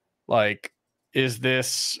like, is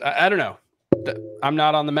this, I don't know. I'm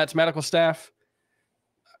not on the Mets medical staff.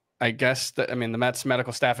 I guess that, I mean, the Mets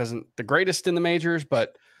medical staff isn't the greatest in the majors,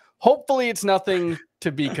 but hopefully it's nothing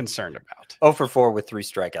to be concerned about. 0 for 4 with 3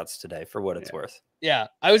 strikeouts today, for what it's worth. Yeah,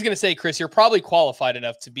 I was going to say, Chris, you're probably qualified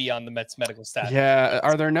enough to be on the Mets medical staff. Yeah,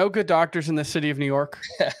 are there no good doctors in the city of New York?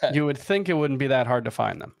 You would think it wouldn't be that hard to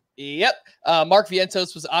find them. Yep. Mark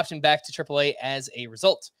Vientos was optioned back to AAA as a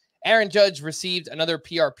result. Aaron Judge received another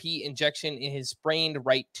PRP injection in his sprained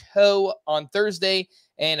right toe on Thursday,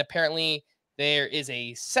 and apparently there is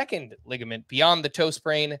a second ligament beyond the toe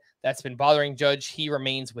sprain that's been bothering Judge. He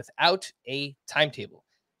remains without a timetable.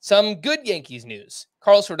 Some good Yankees news.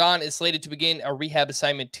 Carlos Rodon is slated to begin a rehab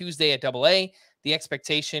assignment Tuesday at AA. The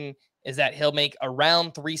expectation is that he'll make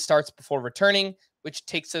around 3 starts before returning, which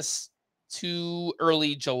takes us to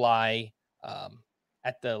early July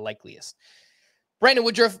at the likeliest. Brandon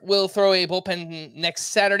Woodruff will throw a bullpen next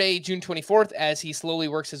Saturday, June 24th, as he slowly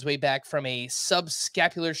works his way back from a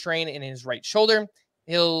subscapular strain in his right shoulder.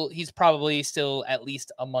 He's probably still at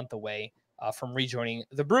least a month away from rejoining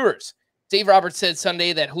the Brewers. Dave Roberts said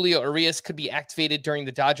Sunday that Julio Urias could be activated during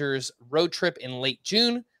the Dodgers road trip in late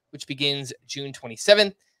June, which begins June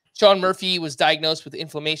 27th. Sean Murphy was diagnosed with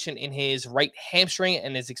inflammation in his right hamstring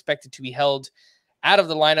and is expected to be held out of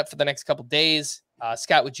the lineup for the next couple days.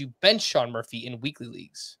 Scott, would you bench Sean Murphy in weekly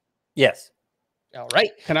leagues? Yes. All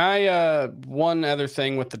right. Can I, one other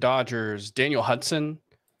thing with the Dodgers, Daniel Hudson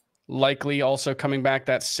likely also coming back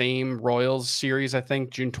that same Royals series, I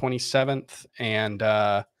think, June 27th. And,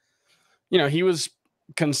 you know, he was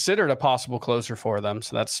considered a possible closer for them.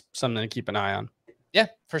 So that's something to keep an eye on. Yeah,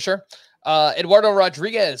 for sure. Eduardo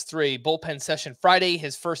Rodriguez threw a bullpen session Friday,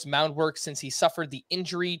 his first mound work since he suffered the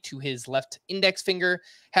injury to his left index finger.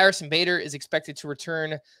 Harrison Bader is expected to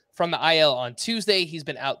return from the IL on Tuesday. He's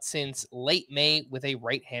been out since late May with a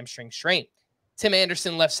right hamstring strain. Tim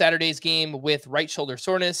Anderson left Saturday's game with right shoulder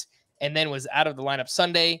soreness and then was out of the lineup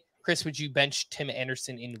Sunday. Chris, would you bench Tim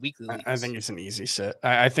Anderson in weekly leagues? I think it's an easy sit.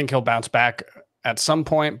 I think he'll bounce back at some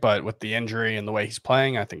point, but with the injury and the way he's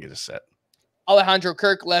playing, I think he's a sit. Alejandro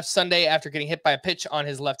Kirk left Sunday after getting hit by a pitch on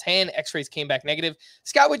his left hand. X-rays came back negative.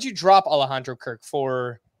 Scott, would you drop Alejandro Kirk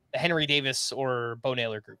for the Henry Davis or Bo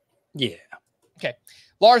Naylor group? Yeah. Okay.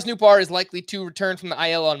 Lars Nootbaar is likely to return from the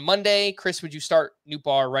IL on Monday. Chris, would you start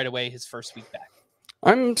Nootbaar right away his first week back?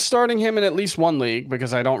 I'm starting him in at least one league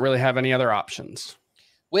because I don't really have any other options.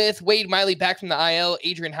 With Wade Miley back from the IL,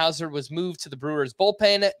 Adrian Hauser was moved to the Brewers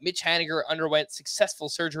bullpen. Mitch Haniger underwent successful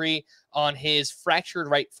surgery on his fractured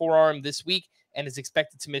right forearm this week and is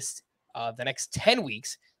expected to miss the next 10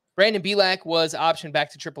 weeks. Brandon Bielak was optioned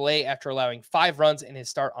back to AAA after allowing 5 runs in his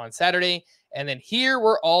start on Saturday. And then here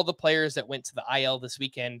were all the players that went to the IL this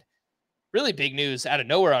weekend. Really big news out of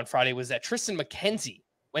nowhere on Friday was that Tristan McKenzie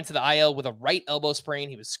went to the IL with a right elbow sprain.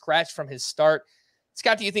 He was scratched from his start.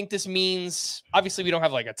 Scott, do you think this means, obviously we don't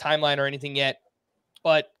have like a timeline or anything yet,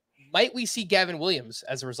 but might we see Gavin Williams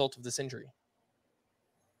as a result of this injury?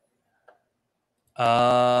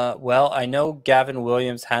 Well, I know Gavin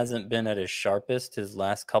Williams hasn't been at his sharpest his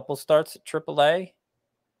last couple starts at AAA.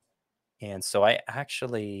 And so I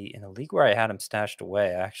actually, in a league where I had him stashed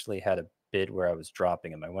away, I actually had a bid where I was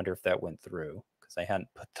dropping him. I wonder if that went through because I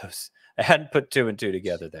hadn't put 2 and 2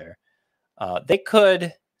 together there. They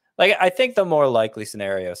could, like, I think the more likely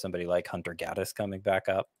scenario, somebody like Hunter Gaddis coming back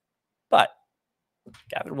up, but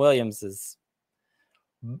Gavin Williams is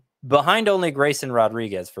behind only Grayson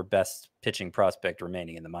Rodriguez for best pitching prospect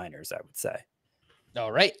remaining in the minors, I would say.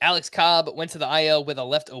 All right. Alex Cobb went to the IL with a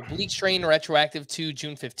left oblique strain retroactive to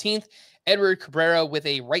June 15th. Edward Cabrera with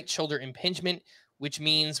a right shoulder impingement, which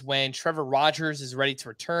means when Trevor Rogers is ready to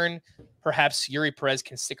return, perhaps Yuri Perez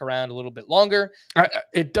can stick around a little bit longer.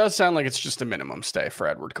 It does sound like it's just a minimum stay for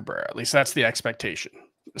Edward Cabrera. At least that's the expectation.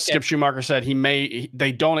 Skip Schumacher said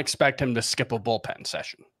they don't expect him to skip a bullpen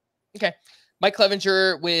session. Okay. Mike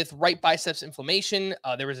Clevenger with right biceps inflammation.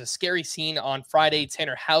 There was a scary scene on Friday.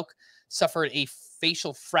 Tanner Houck suffered a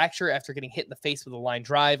facial fracture after getting hit in the face with a line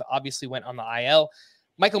drive. Obviously went on the IL.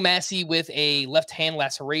 Michael Massey with a left hand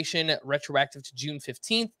laceration retroactive to June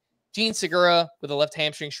 15th. Gene Segura with a left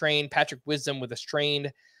hamstring strain. Patrick Wisdom with a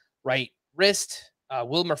strained right wrist.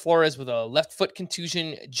 Wilmer Flores with a left foot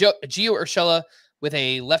contusion. Gio Urshela with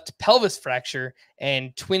a left pelvis fracture.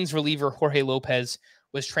 And Twins reliever Jorge Lopez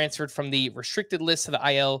was transferred from the restricted list to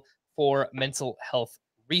the IL for mental health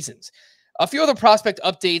reasons. A few other prospect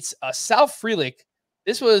updates. Sal Frelick,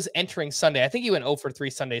 this was entering Sunday. I think he went 0 for 3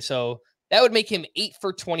 Sunday. So that would make him 8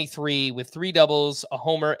 for 23 with 3 doubles, a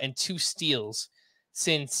homer, and 2 steals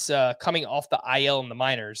since coming off the IL in the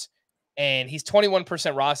minors. And he's 21%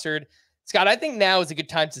 rostered. Scott, I think now is a good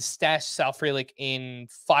time to stash Sal Frelick in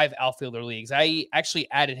 5 outfielder leagues. I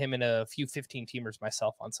actually added him in a few 15-teamers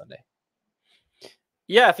myself on Sunday.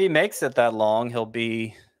 Yeah, if he makes it that long, he'll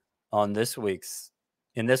be on in this week's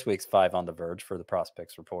 5 on the Verge for the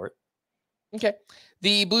prospects report. Okay.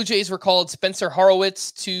 The Blue Jays recalled Spencer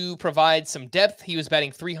Horowitz to provide some depth. He was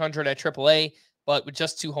batting .300 at AAA, but with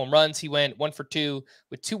just 2 home runs, he went 1 for 2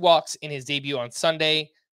 with 2 walks in his debut on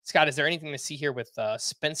Sunday. Scott, is there anything to see here with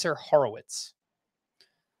Spencer Horowitz?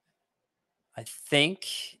 I think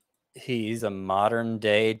he's a modern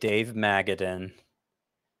day Dave Magadan.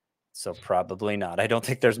 So probably not. I don't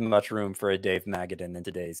think there's much room for a Dave Magadan in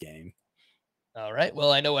today's game. All right.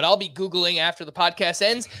 Well, I know what I'll be Googling after the podcast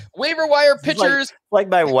ends. Waiver wire pitchers. Like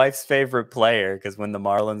my wife's favorite player, because when the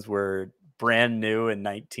Marlins were brand new in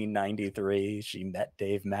 1993, she met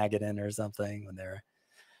Dave Magadan or something when they're,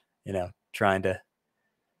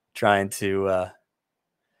 trying to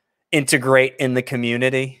integrate in the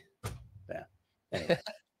community. Yeah. Anyway.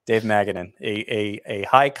 Dave Magadan, a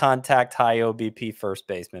high contact, high OBP first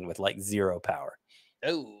baseman with like 0 power.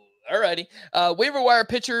 Oh, all righty. Waiver wire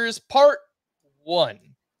pitchers, part 1.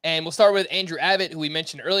 And we'll start with Andrew Abbott, who we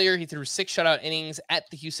mentioned earlier. He threw 6 shutout innings at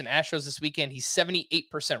the Houston Astros this weekend. He's 78%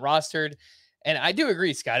 rostered. And I do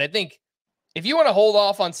agree, Scott. I think if you want to hold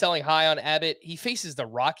off on selling high on Abbott, he faces the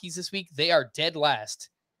Rockies this week. They are dead last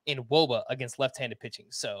in WOBA against left-handed pitching.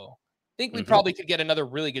 So I think we probably could get another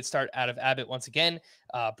really good start out of Abbott once again.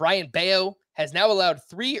 Brian Bayo has now allowed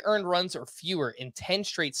 3 earned runs or fewer in 10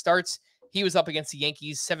 straight starts. He was up against the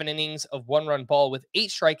Yankees, 7 innings of 1-run ball with 8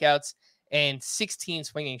 strikeouts and 16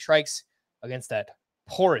 swinging strikes against that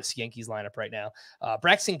porous Yankees lineup right now.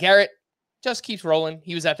 Braxton Garrett just keeps rolling.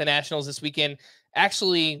 He was at the Nationals this weekend,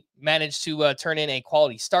 actually managed to turn in a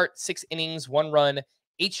quality start, 6 innings, 1 run,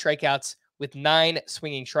 8 strikeouts with 9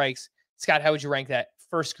 swinging strikes. Scott, how would you rank that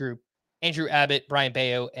first group? Andrew Abbott, Brian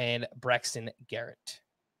Bayo, and Braxton Garrett.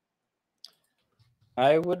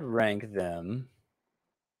 I would rank them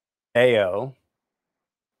Bayo.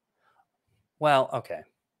 Well, okay.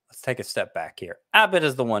 Let's take a step back here. Abbott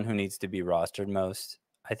is the one who needs to be rostered most.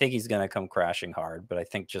 I think he's going to come crashing hard, but I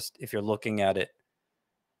think just if you're looking at it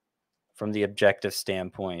from the objective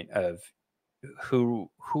standpoint of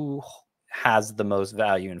who has the most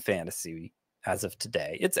value in fantasy as of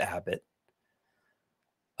today, it's Abbott.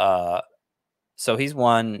 So he's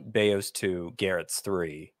 1, Bayo's 2, Garrett's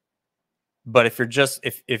 3. But if you're just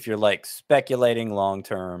if you're like speculating long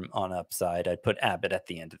term on upside, I'd put Abbott at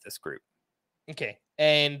the end of this group. Okay.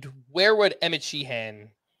 And where would Emmet Sheehan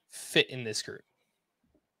fit in this group?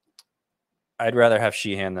 I'd rather have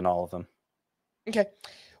Sheehan than all of them. Okay.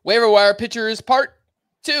 Waiver wire pitchers part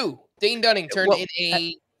 2. Dane Dunning turned in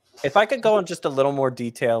a... If I could go in just a little more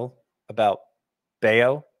detail about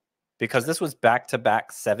Bayo, because this was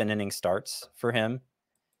back-to-back 7-inning starts for him.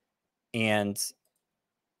 And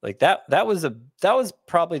like that was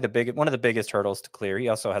probably one of the biggest hurdles to clear. He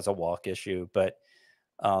also has a walk issue, but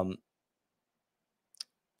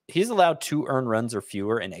he's allowed 2 earned runs or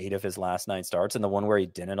fewer in 8 of his last 9 starts. And the one where he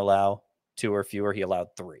didn't allow 2 or fewer, he allowed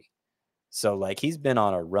 3. So like he's been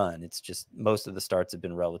on a run. It's just most of the starts have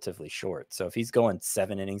been relatively short. So if he's going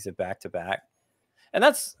 7 innings of back-to-back, and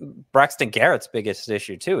that's Braxton Garrett's biggest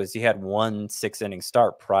issue too, is he had 1 6-inning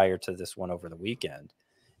start prior to this one over the weekend.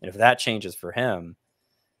 And if that changes for him,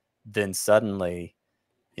 then suddenly,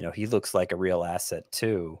 he looks like a real asset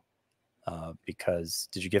too. Because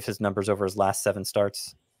did you give his numbers over his last 7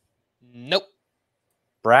 starts? Nope.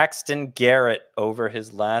 Braxton Garrett over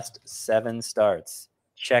his last 7 starts.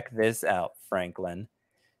 Check this out, Franklin.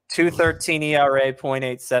 2.13 ERA,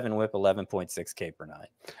 0.87 WHIP, 11.6 K per 9.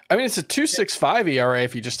 I mean, it's a 2.65 ERA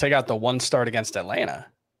if you just take out the 1 start against Atlanta.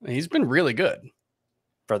 He's been really good.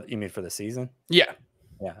 You mean for the season? Yeah.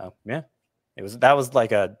 Yeah. Yeah. That was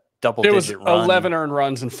like a double-digit run. 11 earned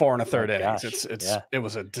runs and 4 1/3 innings. Gosh. It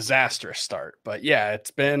was a disastrous start, but yeah,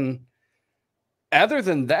 it's been. Other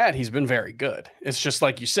than that, he's been very good. It's just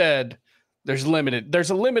like you said, there's a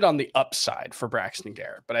limit on the upside for Braxton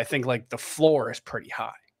Garrett, but I think like the floor is pretty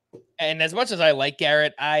high. And as much as I like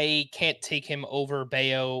Garrett, I can't take him over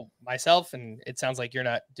Bayo myself, and it sounds like you're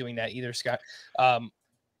not doing that either, Scott.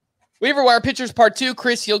 Waiver wire pitchers part 2.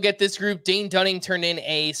 Chris, you'll get this group. Dane Dunning turned in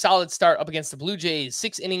a solid start up against the Blue Jays.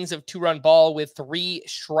 6 innings of 2-run ball with 3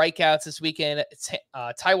 strikeouts this weekend.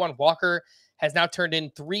 Taijuan Walker has now turned in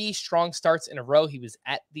 3 strong starts in a row. He was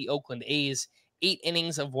at the Oakland A's. 8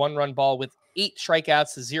 innings of 1-run ball with 8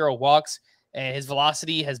 strikeouts to 0 walks. And his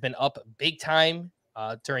velocity has been up big time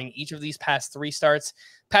during each of these past 3 starts.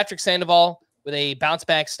 Patrick Sandoval with a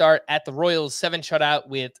bounce-back start at the Royals. 7 shutout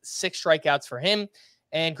with 6 strikeouts for him.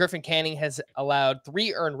 And Griffin Canning has allowed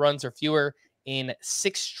 3 earned runs or fewer in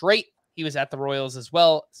 6 straight. He was at the Royals as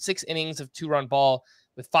well. 6 innings of 2-run ball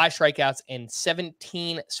with 5 strikeouts and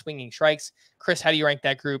 17 swinging strikes. Chris, how do you rank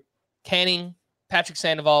that group? Canning, Patrick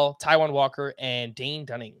Sandoval, Taijuan Walker, and Dane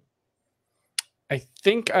Dunning. I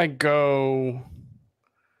think I go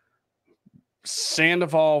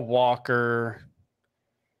Sandoval, Walker,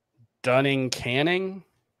 Dunning, Canning.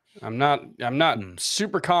 I'm not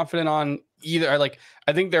super confident on either.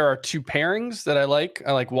 I think there are 2 pairings that I like.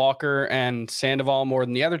 I like Walker and Sandoval more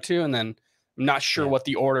than the other 2, and then I'm not sure what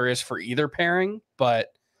the order is for either pairing,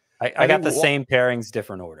 but I got the same pairings,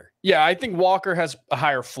 different order. Yeah, I think Walker has a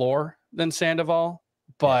higher floor than Sandoval,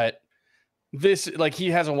 but this,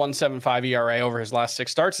 he has a 1.75 ERA over his last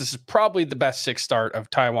 6 starts. This is probably the best 6th start of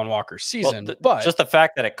Taijuan Walker's season. But just the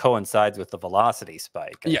fact that it coincides with the velocity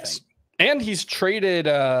spike. I think. And he's traded.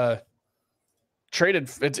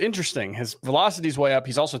 It's interesting. His velocity's way up.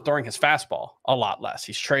 He's also throwing his fastball a lot less.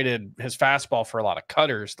 He's traded his fastball for a lot of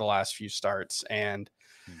cutters the last few starts. And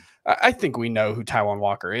I think we know who Taijuan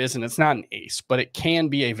Walker is, and it's not an ace, but it can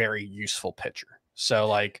be a very useful pitcher.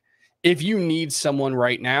 So if you need someone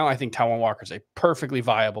right now, I think Taijuan Walker is a perfectly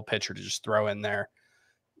viable pitcher to just throw in there.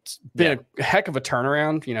 It's been a heck of a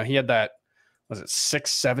turnaround. He had that, was it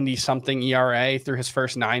 6.70 something ERA through his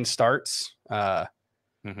first 9 starts.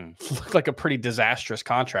 Looked like a pretty disastrous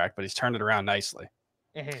contract, but he's turned it around nicely.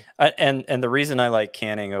 And the reason I like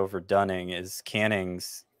Canning over Dunning is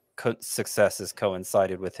Canning's success has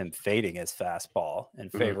coincided with him fading his fastball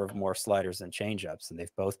in favor of more sliders and changeups, and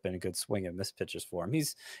they've both been a good swing and miss pitches for him.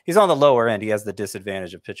 He's on the lower end. He has the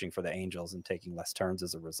disadvantage of pitching for the Angels and taking less turns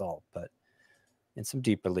as a result. But in some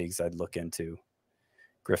deeper leagues, I'd look into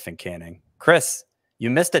Griffin Canning. Chris,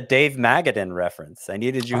 you missed a Dave Magadan reference. I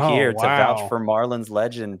needed you here to vouch for Marlins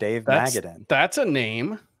legend Dave Magadan. That's a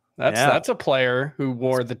name. That's a player who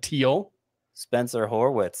wore the teal. Spencer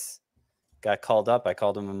Horwitz got called up. I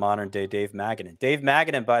called him a modern day Dave Magadan. Dave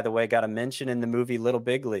Magadan, by the way, got a mention in the movie Little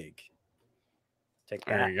Big League. Take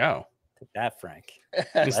that. There you go. Take that, Frank.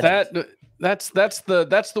 Is that's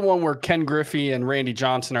the one where Ken Griffey and Randy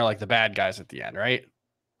Johnson are like the bad guys at the end, right?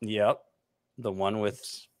 Yep. The one with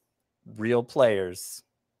real players.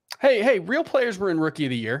 Hey, real players were in Rookie of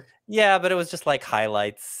the Year. Yeah, but it was just like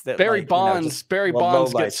highlights. That Barry Bonds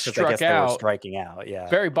gets struck out. Striking out, yeah.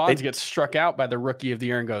 Barry Bonds gets struck out by the Rookie of the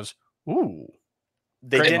Year and goes, ooh.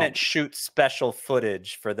 They didn't shoot special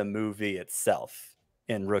footage for the movie itself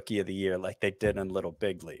in Rookie of the Year like they did in Little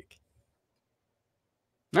Big League.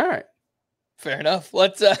 All right. Fair enough.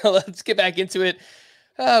 Let's get back into it.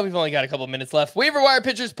 We've only got a couple minutes left. Waiver wire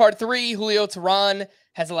pitchers part 3. Julio Teheran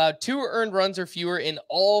has allowed 2 earned runs or fewer in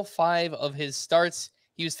all 5 of his starts.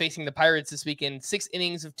 He was facing the Pirates this weekend. 6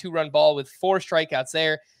 innings of 2-run ball with 4 strikeouts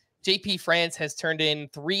there. JP France has turned in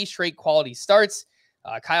 3 straight quality starts.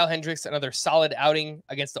 Kyle Hendricks, another solid outing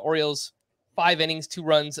against the Orioles. 5 innings, 2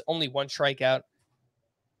 runs, only 1 strikeout.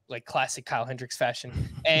 Like classic Kyle Hendricks fashion.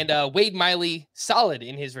 And Wade Miley, solid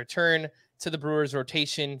in his return to the Brewers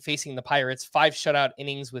rotation, facing the Pirates. 5 shutout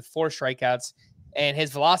innings with 4 strikeouts. And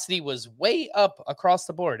his velocity was way up across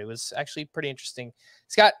the board. It was actually pretty interesting.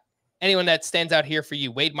 Scott, anyone that stands out here for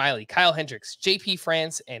you? Wade Miley, Kyle Hendricks, JP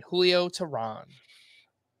France, and Julio Teheran.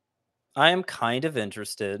 I am kind of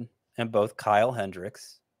interested in both Kyle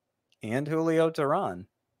Hendricks and Julio Teheran.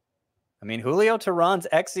 I mean, Julio Teheran's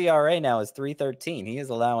xERA now is 3.13. He is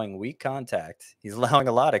allowing weak contact. He's allowing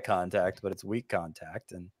a lot of contact, but it's weak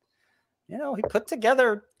contact. And, you know, he put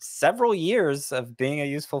together several years of being a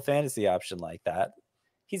useful fantasy option like that.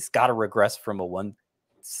 He's got to regress from a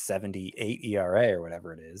 1.78 ERA or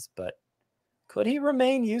whatever it is, but could he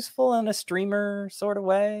remain useful in a streamer sort of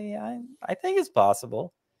way? I think it's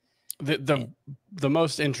possible. The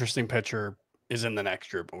most interesting pitcher is in the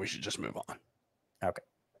next group, and we should just move on. Okay.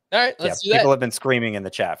 All right, let's do that. People have been screaming in the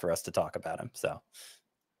chat for us to talk about him. So,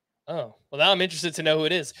 oh, well, now I'm interested to know who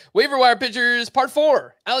it is. Waiver wire pitchers, part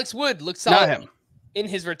 4. Alex Wood looks solid in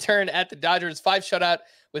his return at the Dodgers. 5 shutout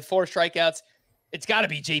with 4 strikeouts. It's got to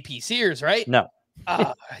be JP Sears, right? No.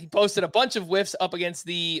 He posted a bunch of whiffs up against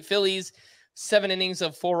the Phillies. 7 innings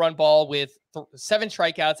of 4-run ball with 7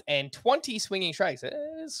 strikeouts and 20 swinging strikes.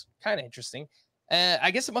 It's kind of interesting.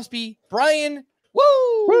 I guess it must be Brian.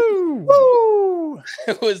 Woo!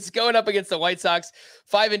 Was going up against the White Sox.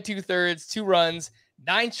 5 2/3, 2 runs,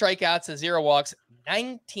 9 strikeouts and 0 walks,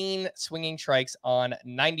 19 swinging strikes on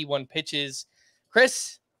 91 pitches.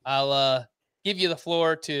 Chris, I'll give you the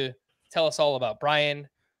floor to tell us all about Brian.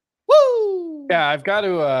 Woo! Yeah, I've got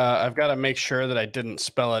to make sure that I didn't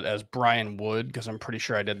spell it as Brian Wood, because I'm pretty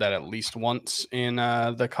sure I did that at least once in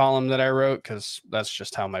the column that I wrote, because that's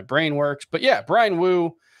just how my brain works. But yeah, Brian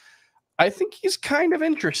Woo, I think he's kind of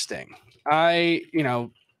interesting.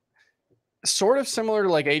 Sort of similar to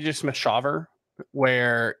like AJ Smith-Shawver,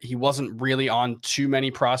 where he wasn't really on too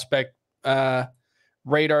many prospect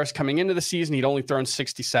radars coming into the season. He'd only thrown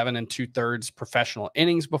 67 2/3 professional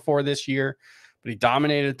innings before this year, but he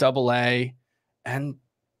dominated Double-A. And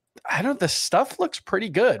I don't know, the stuff looks pretty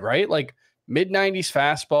good, right? Like mid-90s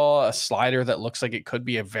fastball, a slider that looks like it could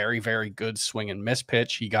be a very, very good swing and miss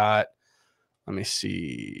pitch. He got, let me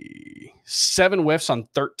see, 7 whiffs on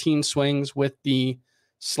 13 swings with the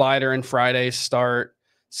slider in Friday's start,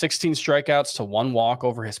 16 strikeouts to 1 walk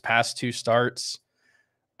over his past 2 starts.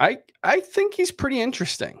 I think he's pretty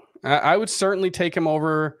interesting. I would certainly take him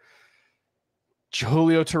over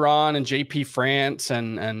Julio Teheran and JP France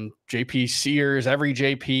and JP Sears, every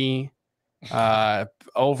JP,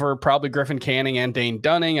 over probably Griffin Canning and Dane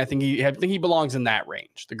Dunning. I think he belongs in that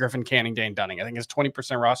range. The Griffin Canning, Dane Dunning. I think his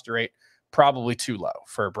 20% roster rate probably too low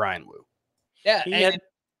for Brian Woo. Yeah,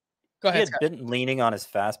 go ahead. He had been leaning on his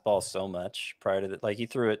fastball so much prior to that. Like he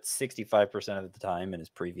threw it 65% of the time in his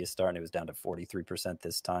previous start, and it was down to 43%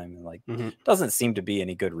 this time. And like, doesn't seem to be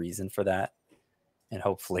any good reason for that. And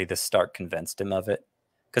hopefully this start convinced him of it,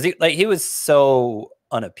 because he was so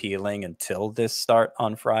unappealing until this start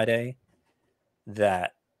on Friday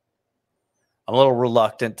that I'm a little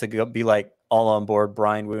reluctant to be like all on board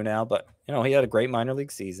Brian Woo now. But you know, he had a great minor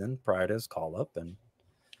league season prior to his call up and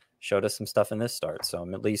showed us some stuff in this start. So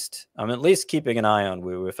I'm at least keeping an eye on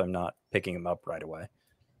Woo if I'm not picking him up right away.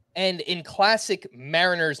 And in classic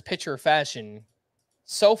Mariners pitcher fashion,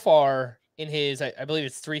 so far in his, I believe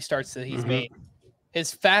it's 3 starts that he's made,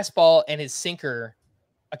 his fastball and his sinker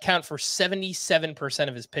account for 77%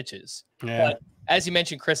 of his pitches. Yeah. But as you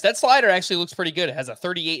mentioned, Chris, that slider actually looks pretty good. It has a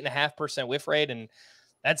 38.5% whiff rate, and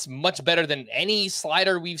that's much better than any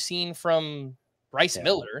slider we've seen from Bryce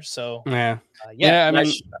Miller. So I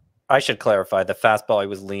mean, I should clarify, the fastball he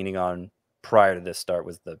was leaning on prior to this start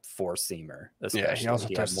was the 4-seamer. Yeah, he also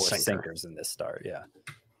had more sinkers in this start. Yeah.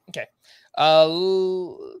 Okay.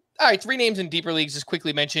 All right, 3 names in deeper leagues. Just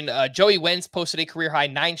quickly mention Joey Wentz posted a career high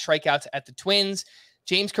 9 strikeouts at the Twins.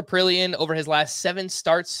 James Caprillion, over his last 7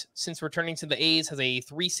 starts since returning to the A's, has a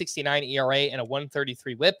 3.69 ERA and a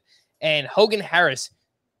 1.33 WHIP. And Hogan Harris,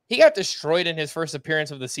 he got destroyed in his first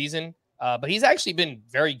appearance of the season, but he's actually been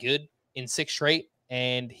very good in 6 straight.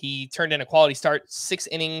 And he turned in a quality start, 6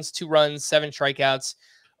 innings, 2 runs, 7 strikeouts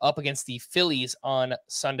up against the Phillies on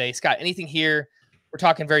Sunday. Scott, anything here? We're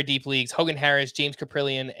talking very deep leagues. Hogan Harris, James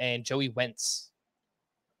Caprillion, and Joey Wentz.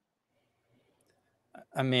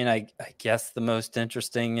 I mean, I guess the most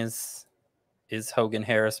interesting is Hogan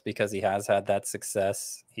Harris because he has had that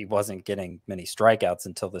success. He wasn't getting many strikeouts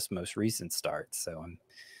until this most recent start. So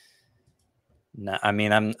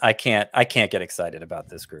I can't get excited about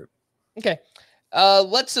this group. Okay.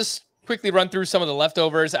 Let's just quickly run through some of the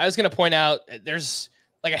leftovers. I was going to point out there's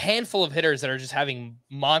like a handful of hitters that are just having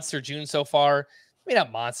monster June so far. Maybe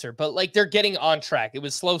not monster, but like they're getting on track. It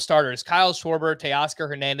was slow starters. Kyle Schwarber, Teoscar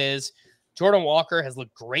Hernandez, Jordan Walker has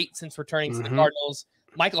looked great since returning to the Cardinals.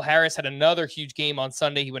 Michael Harris had another huge game on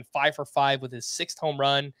Sunday. He went 5 for 5 with his 6th home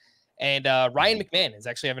run. And Ryan McMahon is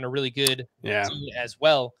actually having a really good season as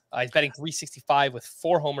well. He's batting .365 with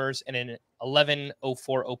 4 homers and an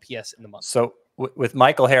 11.04 OPS in the month. So with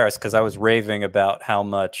Michael Harris, because I was raving about how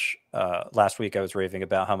much last week I was raving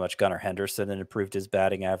about how much Gunnar Henderson had improved his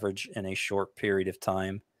batting average in a short period of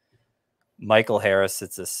time. Michael Harris,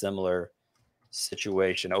 it's a similar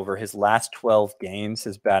situation. Over his last 12 games,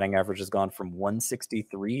 his batting average has gone from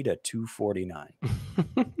 163 to 249.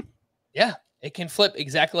 Yeah, it can flip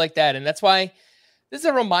exactly like that. And that's why this is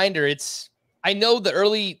a reminder. I know the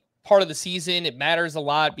early part of the season, it matters a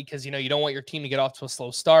lot because, you don't want your team to get off to a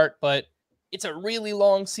slow start, but it's a really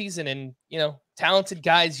long season and, talented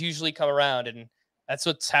guys usually come around, and that's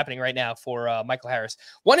what's happening right now for Michael Harris.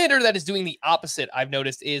 One hitter that is doing the opposite, I've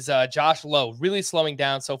noticed, is Josh Lowe, really slowing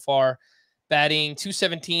down so far. Batting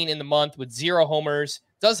 .217 in the month with 0 homers,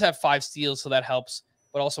 does have 5 steals, so that helps,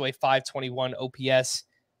 but also a .521 OPS.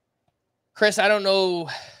 Chris, I don't know.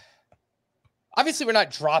 Obviously, we're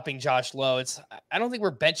not dropping Josh Lowe. I don't think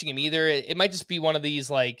we're benching him either. It might just be one of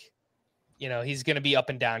these, he's going to be up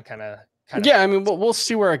and down kind of. Yeah, I mean, we'll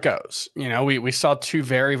see where it goes. We saw 2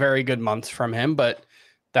 very, very good months from him, but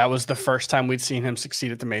that was the first time we'd seen him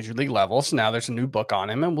succeed at the major league level. So now there's a new book on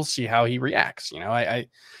him, and we'll see how he reacts.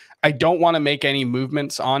 I don't want to make any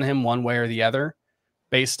movements on him one way or the other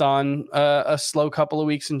based on a slow couple of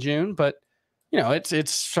weeks in June, but it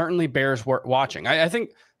certainly bears watching. I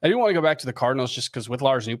think I do want to go back to the Cardinals just because with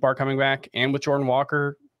Lars Nootbaar coming back and with Jordan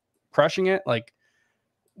Walker crushing it,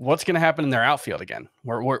 what's going to happen in their outfield again?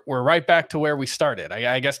 We're right back to where we started.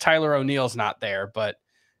 I guess Tyler O'Neill's not there, but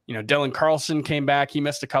Dylan Carlson came back. He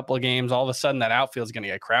missed a couple of games. All of a sudden that outfield's going to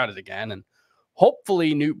get crowded again. And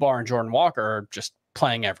hopefully Nootbaar and Jordan Walker are just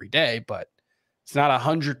playing every day, but it's not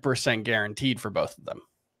 100% guaranteed for both of them.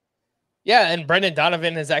 Yeah, and Brendan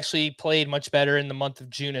Donovan has actually played much better in the month of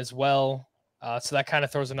June as well. So that kind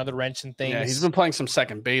of throws another wrench in things. Yeah, he's been playing some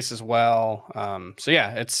second base as well. So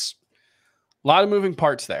yeah, it's a lot of moving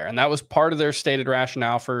parts there. And that was part of their stated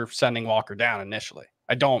rationale for sending Walker down initially.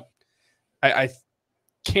 I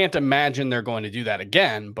can't imagine they're going to do that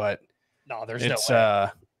again, but no, there's no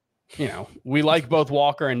way. We like both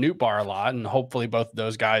Walker and Nootbaar a lot, and hopefully both of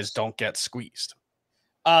those guys don't get squeezed.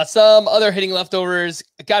 Some other hitting leftovers.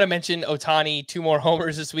 I got to mention Ohtani, 2 more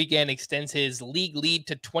homers this weekend, extends his league lead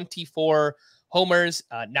to 24 homers,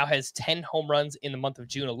 now has 10 home runs in the month of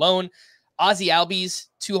June alone. Ozzie Albies,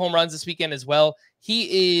 2 home runs this weekend as well.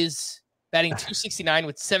 He is batting .269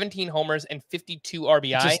 with 17 homers and 52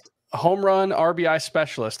 RBI. Just a home run RBI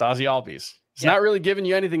specialist, Ozzie Albies. He's not really giving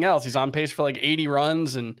you anything else. He's on pace for 80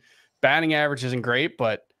 runs, and batting average isn't great,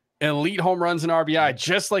 but elite home runs and RBI,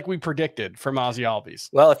 just like we predicted from Ozzie Albies.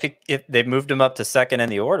 Well, if they moved him up to second in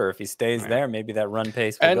the order, if he stays there, maybe that run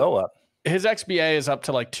pace will go up. His XBA is up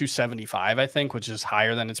to 275, I think, which is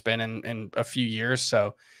higher than it's been in a few years.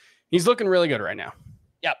 So he's looking really good right now.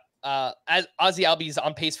 Yep. As Ozzie Albies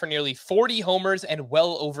on pace for nearly 40 homers and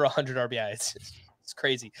well over 100 RBI. It's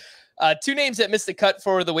crazy. 2 names that missed the cut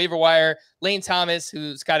for the waiver wire: Lane Thomas,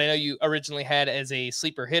 who, Scott, I know you originally had as a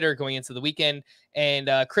sleeper hitter going into the weekend, and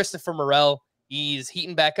Christopher Morel. He's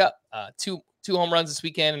heating back up. 2 home runs this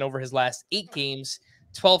weekend, and over his last 8 games,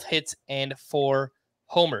 12 hits and 4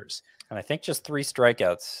 homers. And I think just 3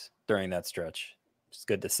 strikeouts during that stretch. It's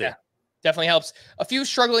good to see. Yeah, definitely helps. A few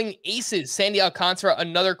struggling aces. Sandy Alcantara,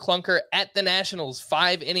 another clunker at the Nationals.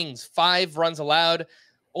 5 innings, 5 runs allowed.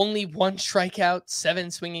 Only 1 strikeout, 7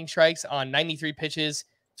 swinging strikes on 93 pitches,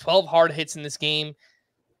 12 hard hits in this game.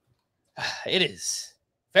 It is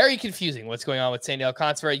very confusing what's going on with Sandy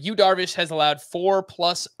Alcantara. Yu Darvish has allowed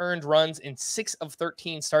 4+ earned runs in 6 of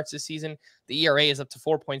 13 starts this season. The ERA is up to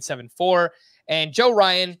 4.74. And Joe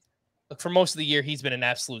Ryan, look, for most of the year, he's been an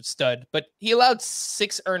absolute stud, but he allowed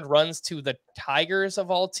 6 earned runs to the Tigers of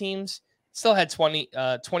all teams. Still had 20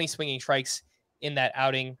 swinging strikes in that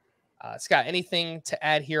outing. Scott, anything to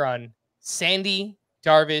add here on Sandy,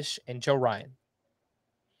 Darvish, and Joe Ryan?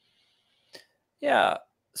 Yeah.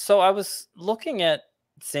 So I was looking at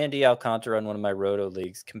Sandy Alcantara in one of my Roto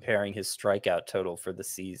leagues, comparing his strikeout total for the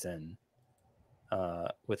season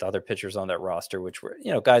with other pitchers on that roster, which were,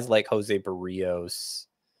 guys like Jose Barrios,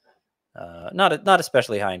 not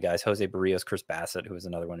especially high end guys. Jose Barrios, Chris Bassett, who was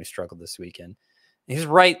another one who struggled this weekend. He's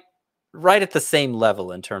right at the same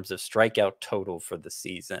level in terms of strikeout total for the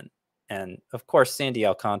season. And of course, Sandy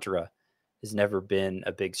Alcantara has never been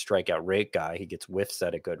a big strikeout rate guy. He gets whiffs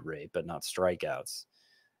at a good rate, but not strikeouts.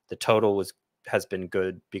 The total has been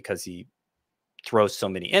good because he throws so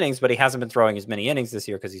many innings, but he hasn't been throwing as many innings this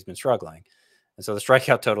year because he's been struggling. And so the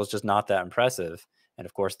strikeout total is just not that impressive. And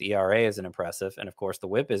of course, the ERA isn't impressive. And of course, the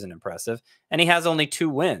whip isn't impressive. And he has only 2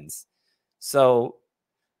 wins. So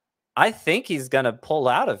I think he's going to pull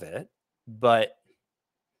out of it. But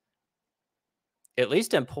at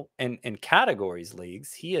least in categories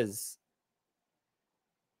leagues, he is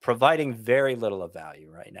providing very little of value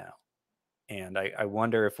right now. And I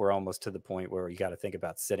wonder if we're almost to the point where you got to think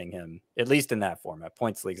about sitting him, at least in that format.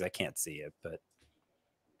 Points leagues, I can't see it, but.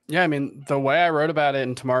 Yeah, I mean, the way I wrote about it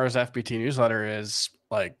in tomorrow's FBT newsletter is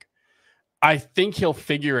like, I think he'll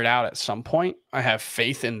figure it out at some point. I have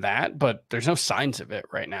faith in that, but there's no signs of it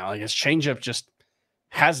right now. Like his changeup just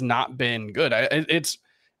has not been good.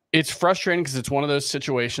 It's frustrating because it's one of those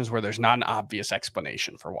situations where there's not an obvious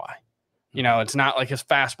explanation for why. It's not like his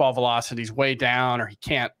fastball velocity's way down or he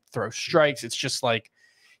can't throw strikes. It's just like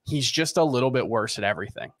he's just a little bit worse at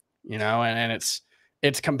everything, and it's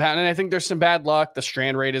compounded. I think there's some bad luck. The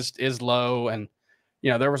strand rate is low, and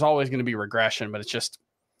there was always going to be regression, but it's just,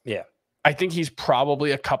 yeah. I think he's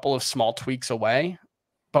probably a couple of small tweaks away,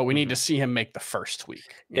 but we need to see him make the first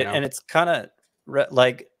tweak. And it's kind of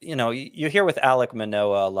like, you hear with Alek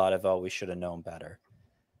Manoah a lot of, we should have known better.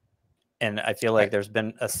 And I feel like there's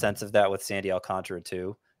been a sense of that with Sandy Alcantara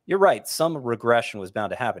too. You're right. Some regression was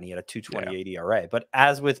bound to happen. He had a 2.28 ERA, but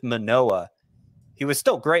as with Manoah, he was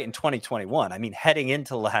still great in 2021. I mean, heading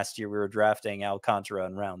into last year, we were drafting Alcantara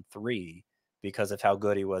in round 3 because of how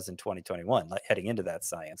good he was in 2021, like heading into that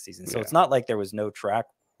science season. So it's not like there was no track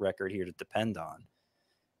record here to depend on.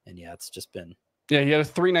 And it's just been. Yeah, he had a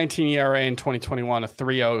 3.19 ERA in 2021, a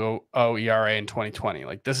 3.00 ERA in 2020.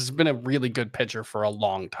 Like this has been a really good pitcher for a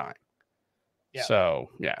long time. Yeah.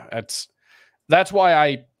 So that's why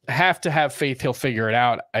I have to have faith he'll figure it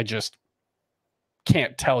out. I just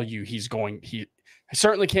can't tell you I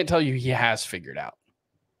certainly can't tell you he has figured out.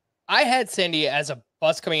 I had Sandy as a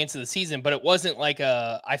bust coming into the season, but it wasn't like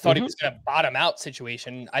I thought he was going to bottom out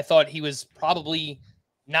situation. I thought he was probably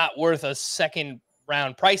not worth a second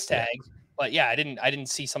round price tag, but I didn't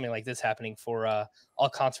see something like this happening for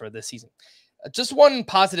Alcantara this season. Just one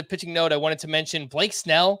positive pitching note I wanted to mention: Blake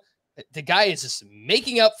Snell. The guy is just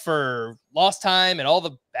making up for lost time and all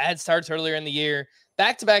the bad starts earlier in the year.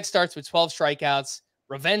 Back-to-back starts with 12 strikeouts,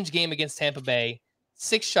 revenge game against Tampa Bay,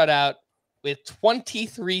 6 shutout with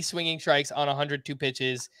 23 swinging strikes on 102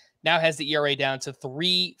 pitches. Now has the ERA down to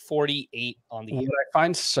 3.48 on the year. What I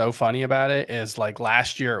find so funny about it is like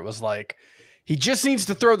last year it was like he just needs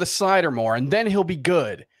to throw the slider more and then he'll be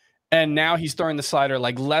good. And now he's throwing the slider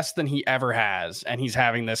like less than he ever has. And he's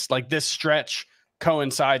having this stretch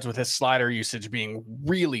coincides with his slider usage being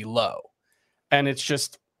really low. And it's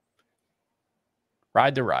just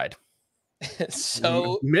ride the ride.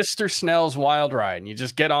 So Mr. Snell's wild ride. And you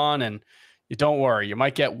just get on and you don't worry. You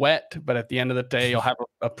might get wet, but at the end of the day, you'll have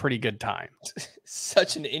a pretty good time.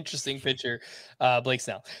 Such an interesting pitcher, Blake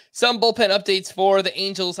Snell. Some bullpen updates for the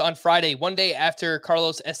Angels on Friday. One day after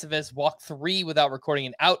Carlos Estevez walked 3 without recording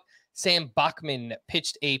an out, Sam Bachman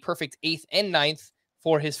pitched a perfect 8th and 9th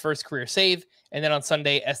for his first career save. And then on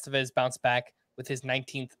Sunday, Estevez bounced back with his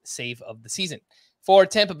 19th save of the season. For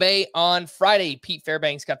Tampa Bay on Friday, Pete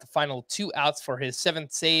Fairbanks got the final 2 outs for his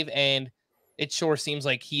 7th save, and it sure seems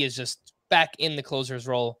like he is just back in the closer's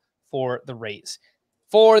role for the Rays.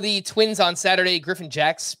 For the Twins on Saturday, Griffin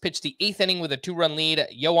Jacks pitched the 8th inning with a 2-run lead.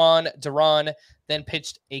 Yohan Duran then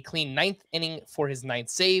pitched a clean 9th inning for his 9th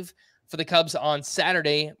save. For the Cubs on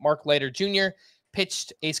Saturday, Mark Leiter Jr.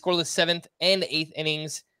 pitched a scoreless 7th and 8th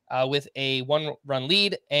innings with a 1-run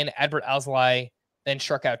lead, and Adbert Alzolay then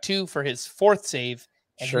struck out 2 for his 4th save.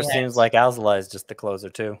 And sure seems like Alzolay is just the closer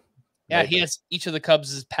too. Yeah, he has each of the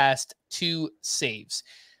Cubs' past 2 saves.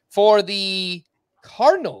 For the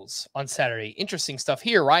Cardinals on Saturday, interesting stuff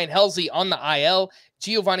here. Ryan Helsley on the IL.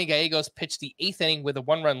 Giovanni Gallegos pitched the 8th inning with a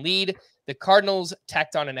 1-run lead. The Cardinals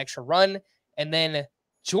tacked on an extra run, and then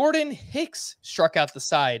Jordan Hicks struck out the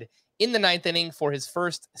side in the 9th inning for his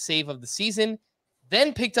first save of the season,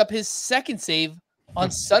 then picked up his 2nd save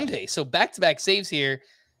on Sunday. So back-to-back saves here.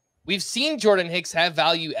 We've seen Jordan Hicks have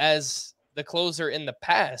value as the closer in the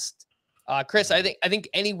past. Chris, I think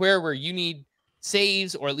anywhere where you need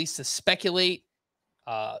saves or at least to speculate,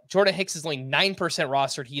 Jordan Hicks is only 9%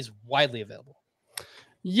 rostered. He is widely available.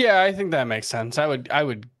 Yeah, I think that makes sense. I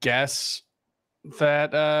would guess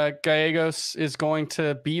that Gallegos is going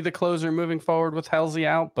to be the closer moving forward with Halsey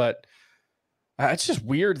out, but it's just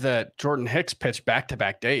weird that Jordan Hicks pitched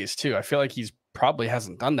back-to-back days too. I feel like he's probably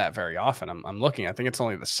hasn't done that very often. I'm looking. I think it's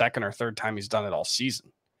only the second or third time he's done it all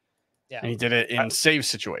season. Yeah, and he did it in save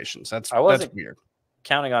situations. That's weird.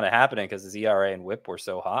 Counting on it happening because his ERA and WHIP were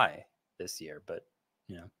so high this year, but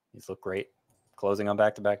he's looked great closing on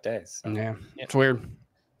back-to-back days. So. Yeah, it's weird.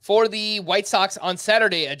 For the White Sox on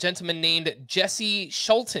Saturday, a gentleman named Jesse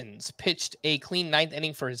Schultens pitched a clean ninth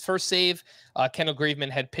inning for his first save. Kendall Graveman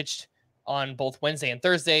had pitched on both Wednesday and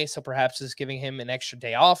Thursday, so perhaps just giving him an extra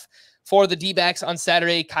day off. For the D-backs on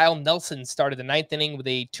Saturday, Kyle Nelson started the ninth inning with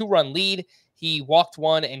a 2-run lead. He walked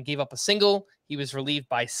one and gave up a single. He was relieved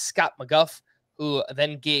by Scott McGuff, who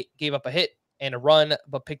then gave up a hit and a run,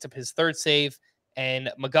 but picked up his third save.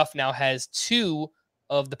 And McGuff now has 2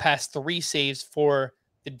 of the past 3 saves for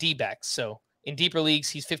the D-backs. So in deeper leagues,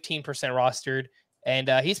 he's 15% rostered, and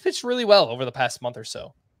he's pitched really well over the past month or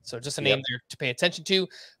so. So just a name there to pay attention to.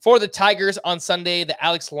 For the Tigers on Sunday, the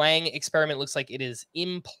Alex Lang experiment looks like it is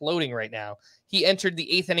imploding right now. He entered the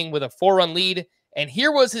 8th inning with a 4-run lead, and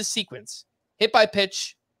here was his sequence. Hit by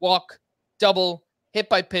pitch, walk, double, hit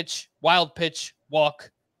by pitch, wild pitch,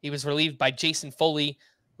 walk. He was relieved by Jason Foley,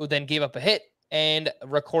 who then gave up a hit and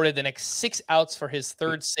recorded the next 6 outs for his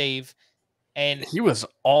third save. And he was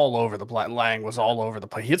all over the place. Lang was all over the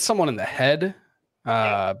place. He hit someone in the head.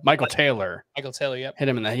 Michael Taylor. Yep. Hit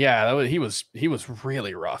him in the he was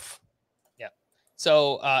really rough. Yeah.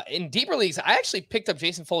 So in deeper leagues, I actually picked up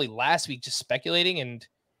Jason Foley last week just speculating, and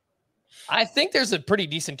I think there's a pretty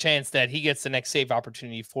decent chance that he gets the next save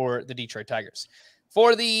opportunity for the Detroit Tigers.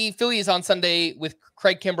 For the Phillies on Sunday, with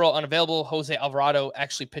Craig Kimbrell unavailable, Jose Alvarado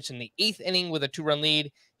actually pitched in the 8th inning with a 2-run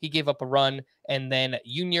lead. He gave up a run, and then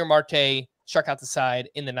Junior Marte struck out the side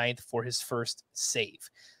in the 9th for his first save.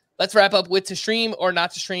 Let's wrap up with to stream or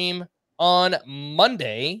not to stream on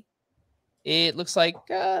Monday. It looks like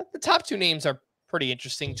the top 2 names are pretty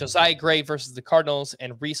interesting. Josiah Gray versus the Cardinals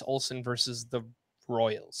and Reese Olson versus the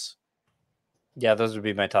Royals. Yeah, those would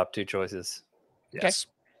be my top 2 choices. Yes.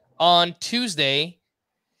 Okay. On Tuesday,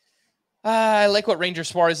 I like what Ranger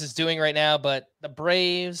Suarez is doing right now, but the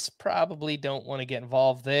Braves probably don't want to get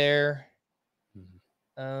involved there.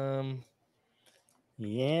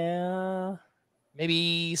 Yeah.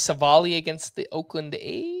 Maybe Savali against the Oakland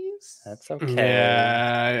A's. That's okay.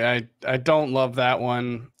 Yeah, I don't love that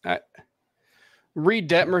one. Reed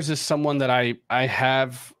Detmers is someone that I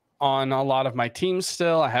have on a lot of my teams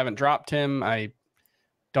still. I haven't dropped him. I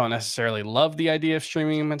don't necessarily love the idea of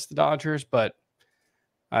streaming him against the Dodgers, but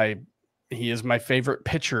he is my favorite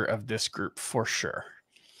pitcher of this group for sure.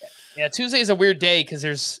 Yeah, Tuesday is a weird day because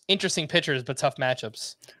there's interesting pitchers but tough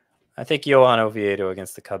matchups. I think Johan Oviedo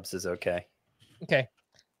against the Cubs is okay. Okay.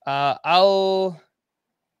 I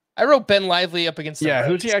wrote Ben Lively up against the Reds.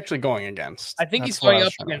 Who's he actually going against? I think he's going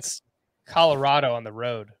up against Colorado on the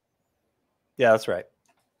road. Yeah, that's right.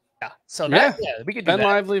 Yeah. So we could do Ben that.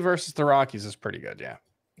 Lively versus the Rockies is pretty good, yeah.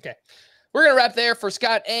 Okay. We're going to wrap there for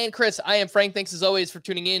Scott and Chris. I am Frank. Thanks as always for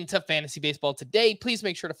tuning in to Fantasy Baseball today. Please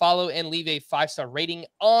make sure to follow and leave a 5-star rating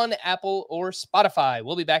on Apple or Spotify.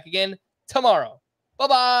 We'll be back again tomorrow.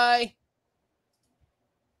 Bye-bye.